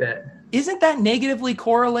quite a bit. Isn't that negatively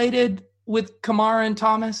correlated with Kamara and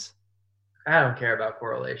Thomas? I don't care about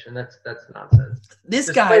correlation. That's nonsense.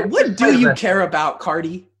 What do you care about,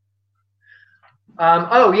 Cardi?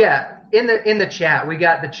 Oh yeah. In the chat, we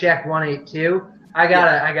got the check 182. I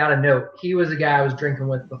got a note. He was the guy I was drinking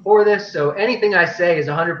with before this, so anything I say is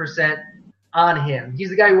 100% on him. He's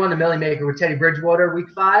the guy who won the Millie Maker with Teddy Bridgewater week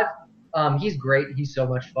 5. He's great. He's so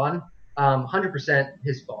much fun. 100%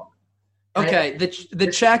 his fault. Okay, the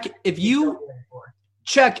check, if you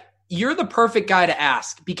check, you're the perfect guy to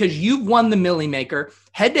ask because you've won the Millie Maker,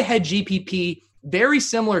 head-to-head GPP, very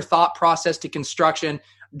similar thought process to construction.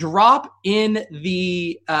 Drop in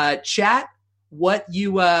the chat what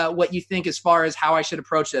you think as far as how I should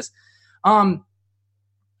approach this. I'll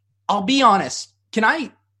be honest. Can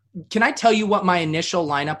I tell you what my initial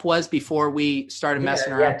lineup was before we started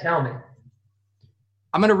messing around? Yeah, tell me.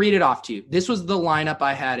 I'm going to read it off to you. This was the lineup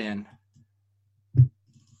I had in.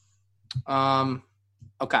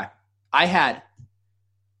 Okay. I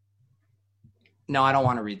don't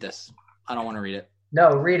want to read this. I don't want to read it.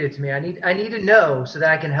 No, read it to me. I need to know so that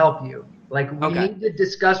I can help you. Like, we need to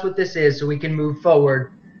discuss what this is so we can move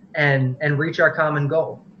forward and reach our common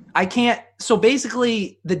goal. I can't. So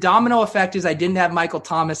basically, the domino effect is I didn't have Michael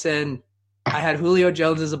Thomas in. I had Julio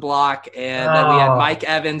Jones as a block, and then we had Mike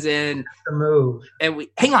Evans in. The move. And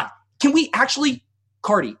hang on. Can we actually,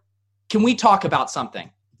 Cardi? Can we talk about something?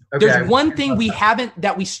 Okay. There's one thing we haven't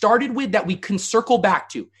that we started with that we can circle back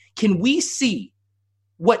to. Can we see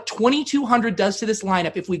what 2,200 does to this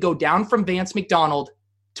lineup if we go down from Vance McDonald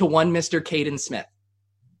to one Mr. Caden Smith?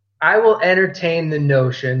 I will entertain the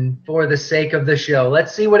notion for the sake of the show.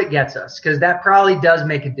 Let's see what it gets us, because that probably does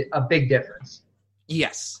make a big difference.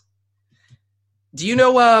 Yes. Do you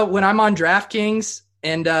know when I'm on DraftKings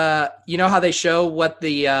and you know how they show what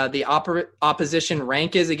the opposition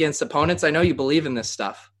rank is against opponents? I know you believe in this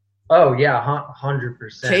stuff. Oh, yeah, 100%.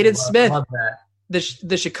 Caden Smith, love that.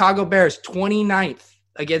 The Chicago Bears, 29th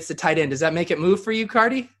against the tight end. Does that make it move for you,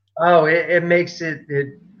 Cardi? Oh, it makes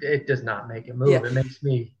it does not make it move. Yeah. It makes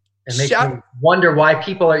me wonder why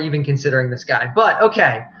people are even considering this guy. But,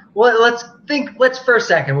 okay, well, let's for a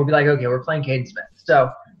second. We'll be like, okay, we're playing Caden Smith.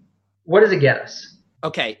 So what does it get us?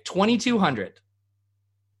 Okay, 2,200.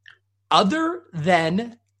 Other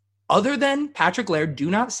than Patrick Laird, do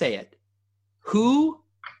not say it. Who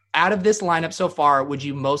out of this lineup so far would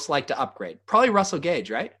you most like to upgrade? Probably Russell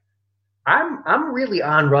Gage, right? I'm really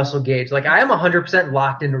on Russell Gage. Like, I am 100%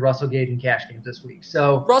 locked into Russell Gage in cash games this week.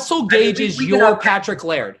 So Russell Gage is your Patrick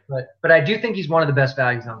Laird. But I do think he's one of the best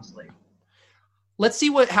values on the slate. Let's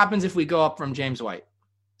see what happens if we go up from James White.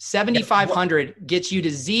 7,500 gets you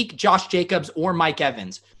to Zeke, Josh Jacobs, or Mike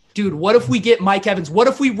Evans. Dude, what if we get Mike Evans? What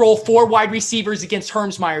if we roll 4 wide receivers against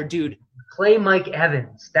Hermsmeyer, dude? Play Mike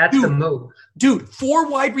Evans. That's the move. Dude, 4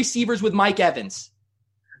 wide receivers with Mike Evans.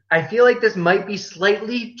 I feel like this might be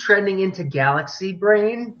slightly trending into Galaxy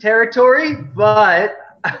Brain territory, but...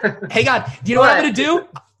 Hang on. Do you know what I'm going to do?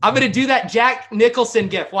 I'm going to do that Jack Nicholson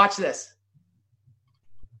gif. Watch this.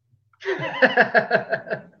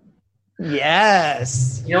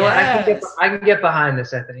 Yes. You know what? I can get behind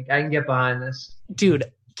this, I think. I can get behind this. Dude,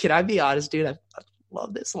 can I be honest, dude? I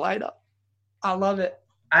love this lineup. I love it.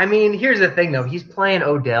 I mean, here's the thing, though. He's playing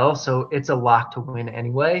Odell, so it's a lock to win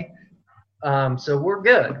anyway. So we're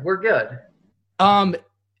good. We're good.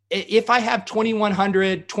 If I have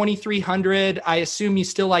 2,100, 2,300, I assume you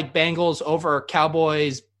still like Bengals over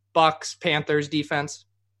Cowboys, Bucks, Panthers defense?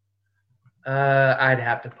 I'd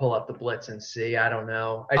have to pull up the blitz and see. I don't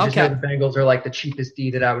know. I just know the Bengals are like the cheapest D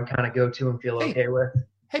that I would kind of go to and feel okay with.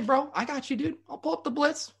 Hey, bro, I got you, dude. I'll pull up the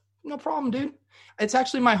blitz. No problem, dude. It's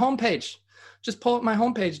actually my homepage. Just pull up my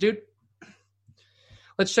homepage, dude.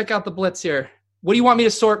 Let's check out the blitz here. What do you want me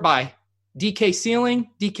to sort by? DK ceiling,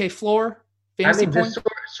 DK floor, fantasy points? Just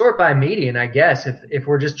sort by median, I guess, if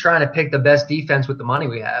we're just trying to pick the best defense with the money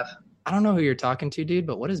we have. I don't know who you're talking to, dude,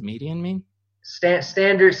 but what does median mean?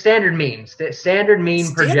 Standard mean. Standard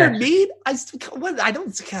mean projection. Standard mean? I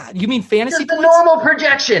don't. God, you mean fantasy just the points? normal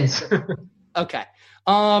projections. Okay.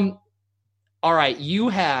 All right. You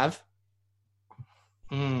have.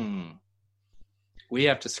 We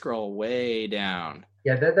have to scroll way down.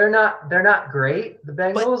 Yeah, they're not great, the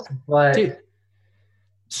Bengals, but dude.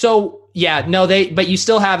 So yeah, no, but you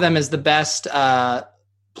still have them as the best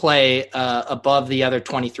play above the other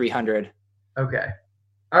 2,300. Okay.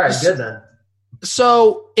 All right, good then.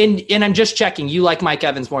 So, and I'm just checking, you like Mike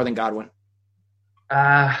Evans more than Godwin?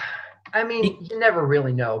 I mean, you never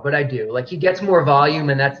really know, but I do. Like, he gets more volume,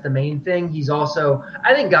 and that's the main thing. He's also –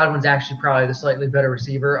 I think Godwin's actually probably the slightly better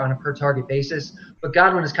receiver on a per-target basis, but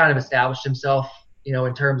Godwin has kind of established himself,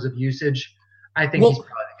 in terms of usage. I think he's probably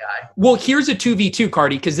the guy. Well, here's a 2v2,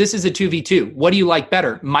 Cardi, because this is a 2v2. What do you like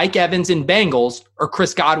better, Mike Evans in Bengals or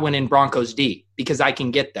Chris Godwin in Broncos D? Because I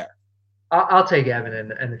can get there. I'll take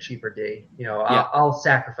Evan and the cheaper D. I'll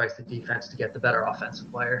sacrifice the defense to get the better offensive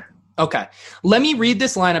player. Okay. Let me read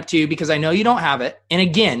this lineup to you because I know you don't have it. And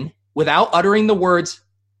again, without uttering the words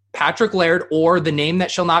Patrick Laird or the name that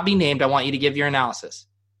shall not be named, I want you to give your analysis.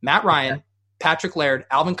 Matt Ryan, Patrick Laird,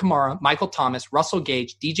 Alvin Kamara, Michael Thomas, Russell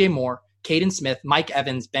Gage, DJ Moore, Caden Smith, Mike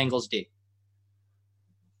Evans, Bengals D.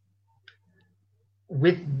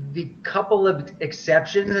 With the couple of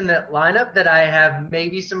exceptions in that lineup that I have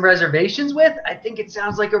maybe some reservations with, I think it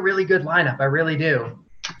sounds like a really good lineup. I really do.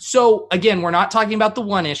 So, again, we're not talking about the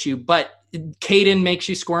one issue, but Caden makes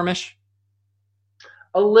you squirmish?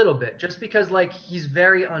 A little bit, just because, he's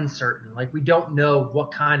very uncertain. We don't know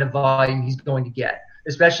what kind of volume he's going to get,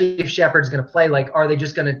 especially if Shepard's going to play. Are they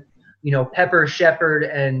just going to, pepper Shepard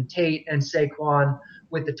and Tate and Saquon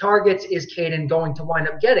with the targets? Is Caden going to wind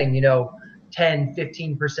up getting, 10,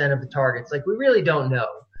 15% of the targets? We really don't know.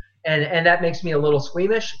 and that makes me a little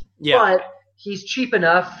squeamish. Yeah. But he's cheap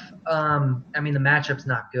enough. I mean, the matchup's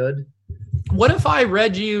not good. What if I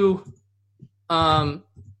read you some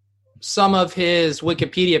of his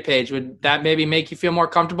Wikipedia page? Would that maybe make you feel more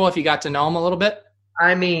comfortable if you got to know him a little bit?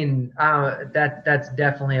 I mean, that's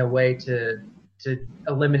definitely a way to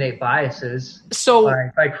eliminate biases. So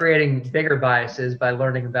by creating bigger biases by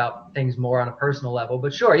learning about things more on a personal level.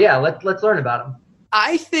 But sure, yeah, let's learn about him.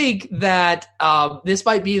 I think that this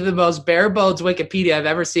might be the most bare bones Wikipedia I've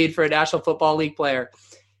ever seen for a National Football League player.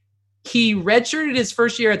 He redshirted his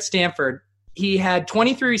first year at Stanford. He had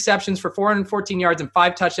 23 receptions for 414 yards and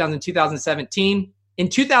 5 touchdowns in 2017. In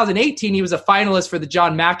 2018, he was a finalist for the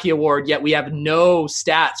John Mackey Award, yet we have no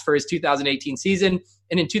stats for his 2018 season.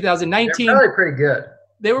 And in 2019, they're probably pretty good.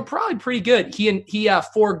 They were probably pretty good. He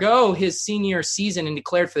forego his senior season and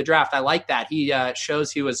declared for the draft. I like that. He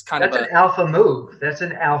shows he was That's an alpha move. That's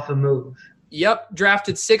an alpha move. Yep.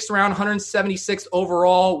 Drafted 6th round, 176th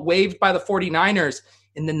overall, waived by the 49ers.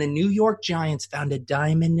 And then the New York Giants found a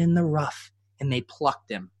diamond in the rough, and they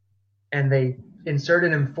plucked him. And they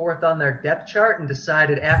inserted him 4th on their depth chart and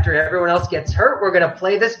decided after everyone else gets hurt, we're going to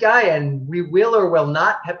play this guy, and we will or will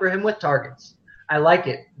not pepper him with targets. I like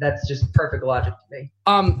it. That's just perfect logic to me.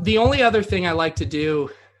 The only other thing I like to do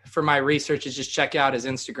for my research is just check out his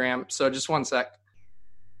Instagram. So just one sec.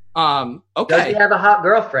 Okay. Does he have a hot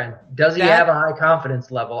girlfriend? Does he have a high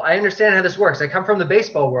confidence level? I understand how this works. I come from the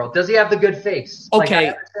baseball world. Does he have the good face? Okay.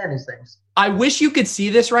 I understand these things. I wish you could see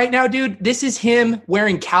this right now, dude. This is him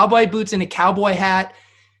wearing cowboy boots and a cowboy hat.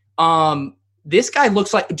 This guy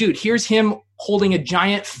looks like, dude, here's him holding a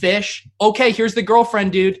giant fish. Okay, here's the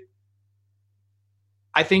girlfriend, dude.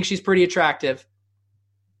 I think she's pretty attractive.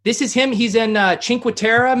 This is him. He's in Cinque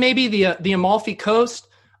Terre, maybe the Amalfi Coast.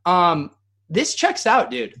 This checks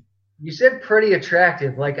out, dude. You said pretty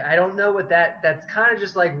attractive. Like, I don't know what that's kind of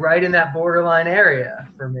just like right in that borderline area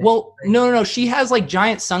for me. Well, no. She has like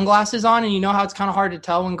giant sunglasses on, and you know how it's kind of hard to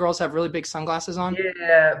tell when girls have really big sunglasses on?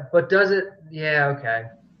 Yeah, but does it? Yeah, okay.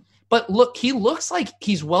 But look, he looks like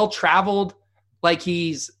he's well-traveled, like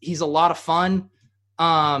he's a lot of fun.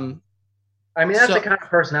 I mean, that's the kind of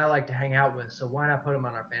person I like to hang out with, so why not put him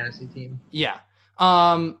on our fantasy team? Yeah.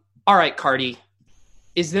 All right, Cardi.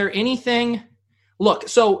 Is there anything – look,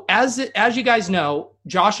 so as you guys know,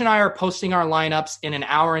 Josh and I are posting our lineups in an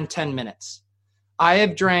hour and 10 minutes. I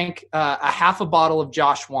have drank a half a bottle of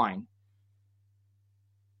Josh wine.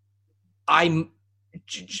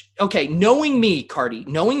 Okay, knowing me, Cardi,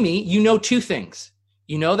 you know 2 things.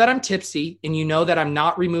 You know that I'm tipsy, and you know that I'm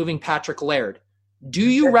not removing Patrick Laird. Do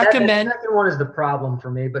you recommend – The second one is the problem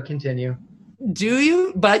for me, but continue. Do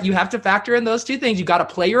you? But you have to factor in those 2 things. You got to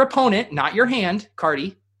play your opponent, not your hand,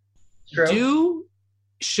 Cardi. True.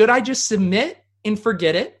 Should I just submit and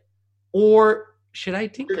forget it, or should I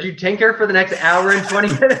tinker? Should you tinker for the next hour and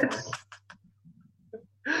 20 minutes?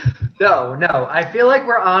 No. I feel like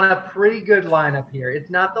we're on a pretty good lineup here.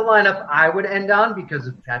 It's not the lineup I would end on because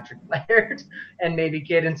of Patrick Laird and maybe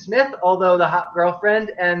Caden Smith, although the hot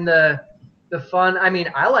girlfriend and the fun. I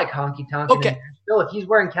mean, I like honky tonk. Okay. Still, if he's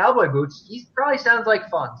wearing cowboy boots, he probably sounds like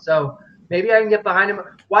fun. So maybe I can get behind him.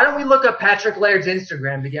 Why don't we look up Patrick Laird's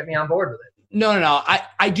Instagram to get me on board with it? No.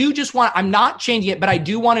 I do just want – I'm not changing it, but I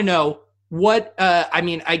do want to know what I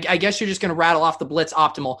guess you're just going to rattle off the blitz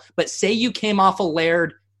optimal. But say you came off of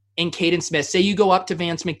Laird and Caden Smith. Say you go up to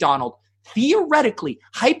Vance McDonald. Theoretically,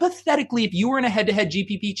 hypothetically, if you were in a head-to-head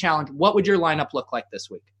GPP challenge, what would your lineup look like this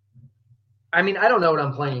week? I mean, I don't know what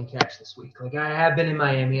I'm playing catch this week. Like, I have been in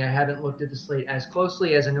Miami. I haven't looked at the slate as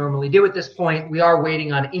closely as I normally do at this point. We are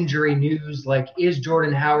waiting on injury news. Like, is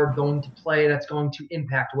Jordan Howard going to play? That's going to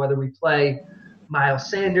impact whether we play Miles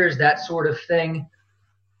Sanders, that sort of thing.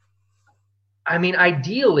 I mean,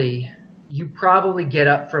 ideally, you probably get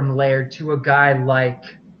up from Laird to a guy like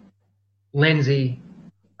Lindsey,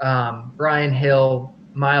 Brian Hill,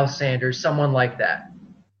 Miles Sanders, someone like that.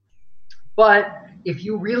 But if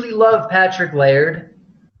you really love Patrick Laird,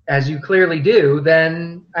 as you clearly do,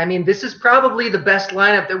 then, I mean, this is probably the best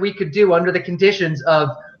lineup that we could do under the conditions of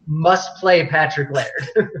must-play Patrick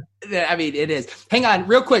Laird. I mean, it is. Hang on,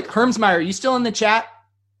 real quick. Hermsmeyer, are you still in the chat?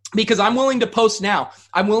 Because I'm willing to post now.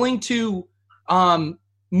 I'm willing to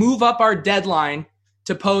move up our deadline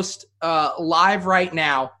to post live right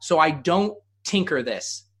now so I don't tinker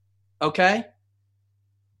this. Okay?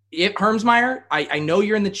 Hermsmeyer, I know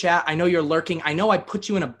you're in the chat. I know you're lurking. I know I put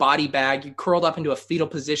you in a body bag. You curled up into a fetal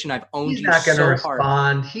position. I've owned you so hard. He's not going to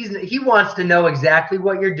respond. He wants to know exactly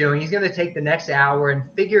what you're doing. He's going to take the next hour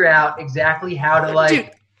and figure out exactly how to,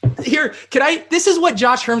 like... Dude, here, this is what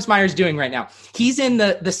Josh Hermsmeyer is doing right now. He's in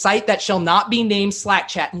the site that shall not be named Slack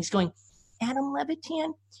chat, and he's going, Adam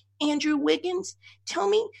Levitan, Andrew Wiggins, tell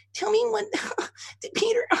me what,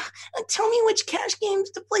 Peter, tell me which cash games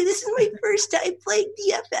to play. This is my first time playing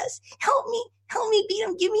DFS. Help me beat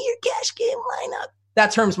him. Give me your cash game lineup.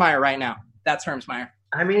 That's Hermsmeyer right now. That's Hermsmeyer.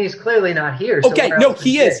 I mean, he's clearly not here. Okay, no,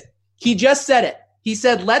 he is. He just said it. He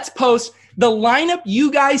said, let's post the lineup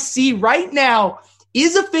you guys see right now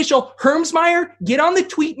is official. Hermsmeyer, get on the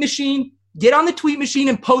tweet machine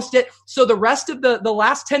and post it. So the rest of the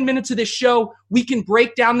last 10 minutes of this show, we can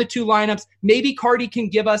break down the two lineups. Maybe Cardi can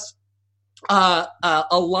give us a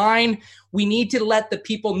line. We need to let the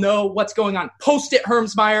people know what's going on. Post it,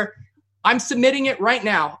 Hermsmeyer. I'm submitting it right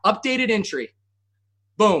now. Updated entry.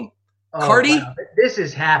 Boom. Oh, Cardi. Wow. This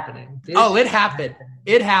is happening. It happened.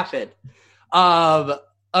 It happened.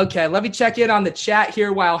 Okay, let me check in on the chat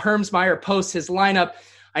here while Hermsmeyer posts his lineup.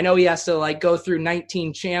 I know he has to go through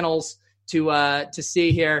 19 channels to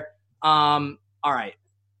see here. All right.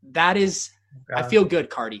 That is, I feel good,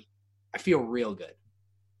 Cardi. I feel real good.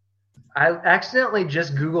 I accidentally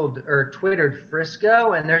just Googled or Twittered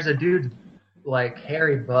Frisco, and there's a dude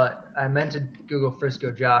hairy butt. I meant to Google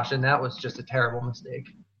Frisco Josh, and that was just a terrible mistake.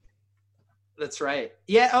 That's right.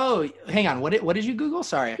 Yeah. Oh, hang on. What did you Google?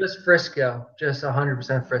 Sorry. Just Frisco. Just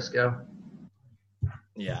 100% Frisco.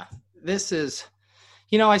 Yeah. This is,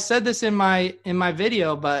 I said this in my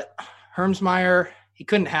video, but Hermsmeyer, he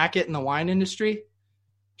couldn't hack it in the wine industry.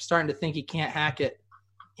 I'm starting to think he can't hack it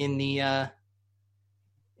in the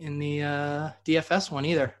DFS one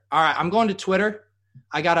either. All right. I'm going to Twitter.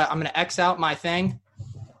 I'm going to X out my thing.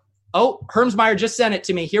 Oh, Hermsmeyer just sent it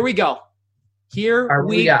to me. Here we go. Here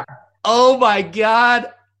we go. Oh my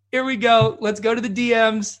God. Here we go. Let's go to the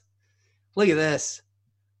DMs. Look at this.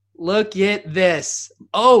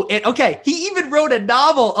 Oh, okay. He even wrote a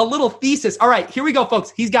novel, a little thesis. All right, here we go,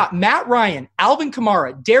 folks. He's got Matt Ryan, Alvin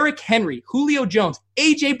Kamara, Derrick Henry, Julio Jones,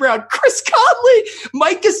 A.J. Brown, Chris Conley,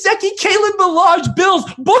 Mike Gesicki, Kalen Ballage, Bills.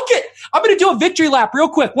 Book it. I'm going to do a victory lap real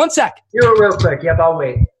quick. 1 sec. Do it real quick. Yep, I'll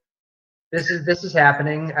wait. This is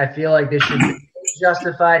happening. I feel like this should be a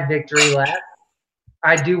justified victory lap.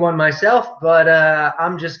 I do one myself, but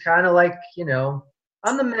I'm just kind of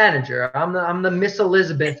I'm the manager. I'm the Miss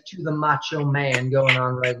Elizabeth to the Macho Man going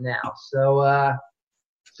on right now. So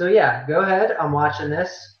yeah, go ahead. I'm watching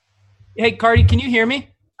this. Hey, Cardi, can you hear me?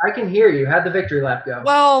 I can hear you. How'd the victory lap go?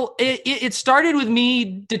 Well, it started with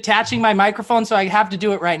me detaching my microphone, so I have to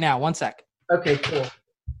do it right now. 1 sec. Okay, cool.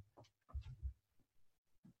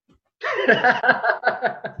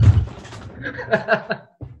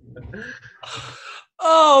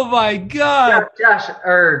 Oh my God. Josh,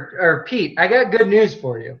 or Pete, I got good news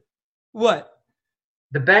for you. What?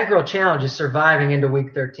 The Bankroll Challenge is surviving into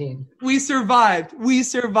week 13. We survived.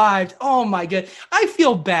 Oh my God. I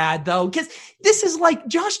feel bad though, because this is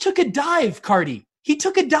Josh took a dive, Cardi. He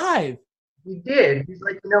took a dive. He did. He's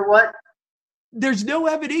like, you know what? There's no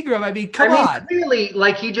Evan Ingram. I mean, come on. Clearly,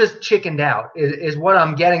 he just chickened out is what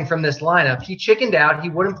I'm getting from this lineup. He chickened out. He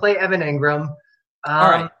wouldn't play Evan Ingram. All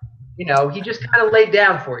right. He just kind of laid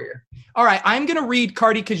down for you. All right. I'm going to read,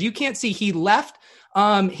 Cardi, because you can't see. He left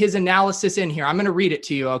his analysis in here. I'm going to read it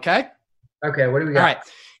to you, okay? Okay. What do we got? All right.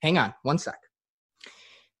 Hang on. 1 sec.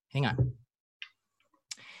 Hang on.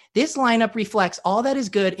 This lineup reflects all that is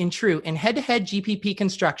good and true in head-to-head GPP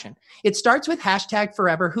construction. It starts with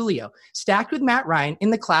 #ForeverJulio, stacked with Matt Ryan in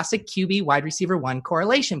the classic QB wide receiver 1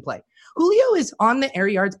 correlation play. Julio is on the air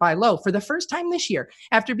yards buy low for the first time this year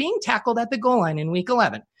after being tackled at the goal line in week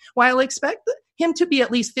 11. While I expect him to be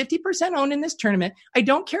at least 50% owned in this tournament, I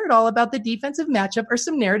don't care at all about the defensive matchup or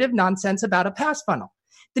some narrative nonsense about a pass funnel.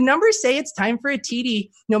 The numbers say it's time for a TD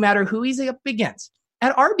no matter who he's up against.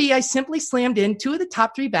 At RB, I simply slammed in 2 of the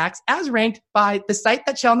top 3 backs as ranked by the site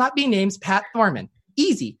that shall not be named, Pat Thorman.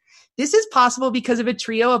 Easy. This is possible because of a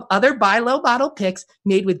trio of other buy low bottle picks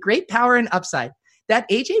made with great power and upside. That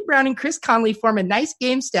A.J. Brown and Chris Conley form a nice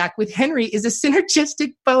game stack with Henry is a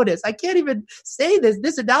synergistic bonus. I can't even say this.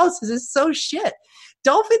 This analysis is so shit.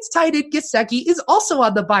 Dolphins tight end Gesicki is also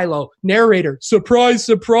on the buy low. Narrator, surprise,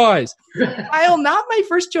 surprise. While not my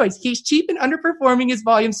first choice, he's cheap and underperforming his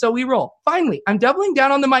volume, so we roll. Finally, I'm doubling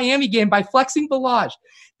down on the Miami game by flexing Ballage.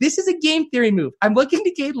 This is a game theory move. I'm looking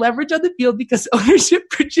to gain leverage on the field because ownership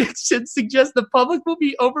projections suggest the public will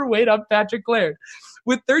be overweight on Patrick Laird.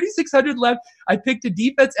 With 3,600 left, I picked a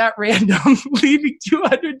defense at random, leaving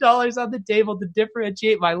 $200 on the table to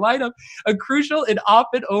differentiate my lineup, a crucial and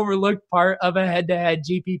often overlooked part of a head-to-head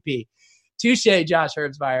GPP. Touche, Josh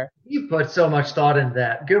Hermsmeyer. You put so much thought into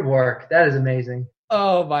that. Good work. That is amazing.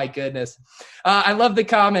 Oh, my goodness. I love the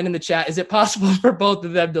comment in the chat. Is it possible for both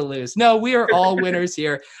of them to lose? No, we are all winners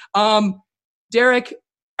here. Derek,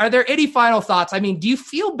 are there any final thoughts? I mean, do you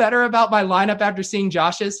feel better about my lineup after seeing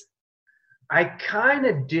Josh's? I kind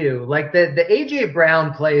of do. Like the AJ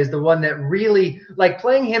Brown play is the one that really, like,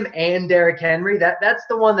 playing him and Derrick Henry, that's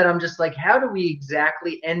the one that I'm just like, how do we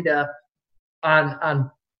exactly end up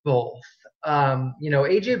on both?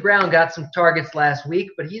 AJ Brown got some targets last week,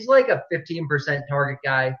 but he's like a 15% target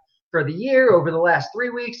guy for the year over the last 3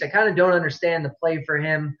 weeks. I kind of don't understand the play for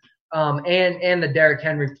him, and the Derrick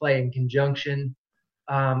Henry play in conjunction,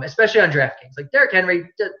 especially on DraftKings. Like, Derrick Henry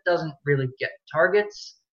doesn't really get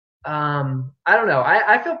targets. I don't know.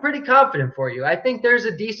 I feel pretty confident for you. I think there's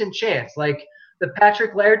a decent chance. Like, the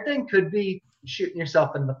Patrick Laird thing could be shooting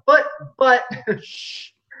yourself in the foot, but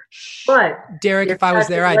Derek, if I was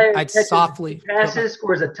there, I'd softly passes,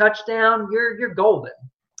 scores a touchdown. You're golden.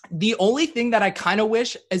 The only thing that I kind of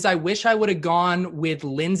wish is I wish I would have gone with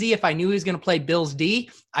Lindsey if I knew he was going to play Bills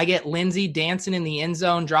D. I get Lindsey dancing in the end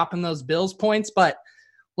zone, dropping those Bills points. But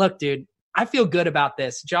look, dude, I feel good about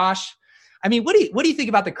this. Josh, I mean, what do you think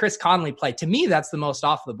about the Chris Conley play? To me, that's the most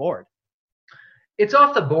off the board. It's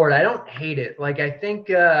off the board. I don't hate it. Like, I think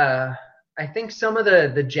some of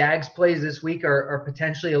the Jags plays this week are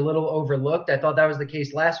potentially a little overlooked. I thought that was the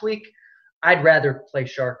case last week. I'd rather play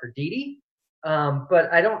Shark or Dede.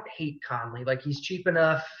 But I don't hate Conley. Like, he's cheap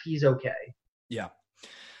enough. He's okay. Yeah.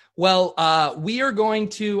 Well, we are going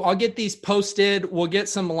to – I'll get these posted. We'll get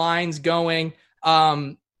some lines going.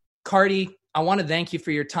 Cardi, I want to thank you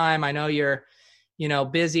for your time. I know you're,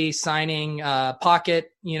 busy signing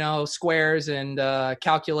pocket, squares and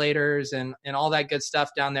calculators and all that good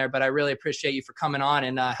stuff down there. But I really appreciate you for coming on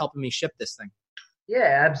and helping me ship this thing.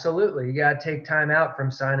 Yeah, absolutely. You got to take time out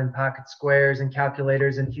from signing pocket squares and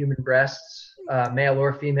calculators and human breasts, male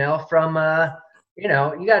or female, from, you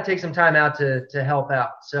got to take some time out to help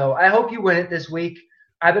out. So I hope you win it this week.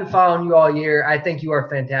 I've been following you all year. I think you are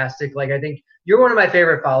fantastic. Like, I think you're one of my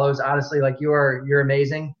favorite follows, honestly. Like, you're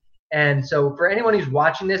amazing. And so for anyone who's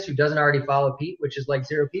watching this who doesn't already follow Pete, which is like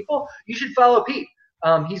 0 people, you should follow Pete.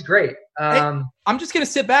 He's great. Hey, I'm just going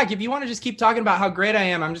to sit back. If you want to just keep talking about how great I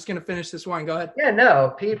am, I'm just going to finish this one. Go ahead. Yeah,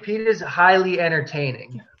 no, Pete is highly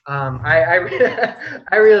entertaining. I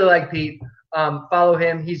really like Pete. Follow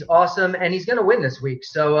him. He's awesome, and he's going to win this week.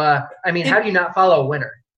 So, how do you not follow a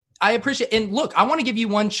winner? I appreciate – and look, I want to give you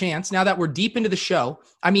one chance now that we're deep into the show.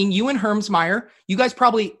 I mean, you and Hermsmeyer, you guys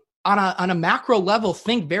probably on a macro level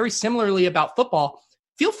think very similarly about football.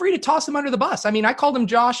 Feel free to toss him under the bus. I mean, I called him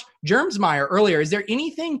Josh Germsmeyer earlier. Is there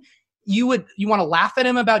anything you want to laugh at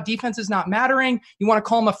him about defenses not mattering? You want to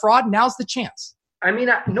call him a fraud? Now's the chance. I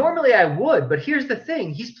mean, normally I would, but here's the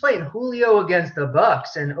thing. He's playing Julio against the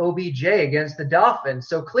Bucs and OBJ against the Dolphins.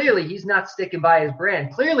 So clearly he's not sticking by his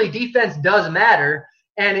brand. Clearly defense does matter,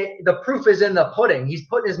 and the proof is in the pudding. He's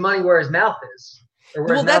putting his money where his mouth is. Or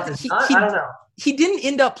where his mouth is not. I don't know. He didn't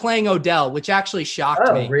end up playing Odell, which actually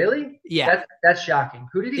shocked me. Oh, really? Yeah. That's shocking.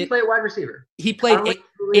 Who did he play at wide receiver? He played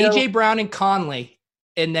A.J. Brown and Conley,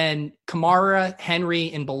 and then Kamara,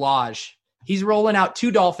 Henry, and Ballage. He's rolling out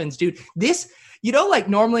 2 Dolphins, dude. This, like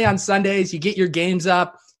normally on Sundays, you get your games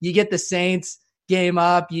up. You get the Saints game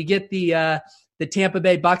up. You get the Tampa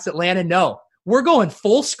Bay Bucks Atlanta. No, we're going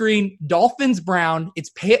full screen, Dolphins Brown. It's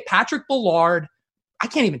Patrick Ballard. I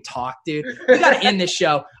can't even talk, dude. We got to end this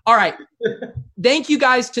show. All right. Thank you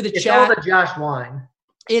guys to the chat. It's all the Josh wine.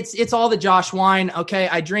 It's all the Josh wine. Okay.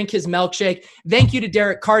 I drink his milkshake. Thank you to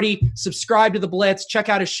Derek Carty. Subscribe to the Blitz. Check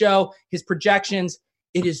out his show, his projections.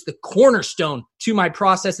 It is the cornerstone to my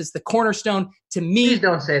process. It's the cornerstone to me. Please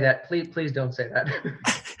don't say that. Please don't say that.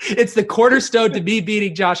 It's the cornerstone to me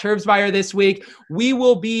beating Josh Hermsmeyer this week. We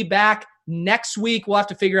will be back next week. We'll have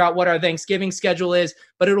to figure out what our Thanksgiving schedule is,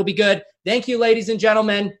 but it'll be good. Thank you, ladies and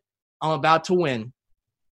gentlemen. I'm about to win.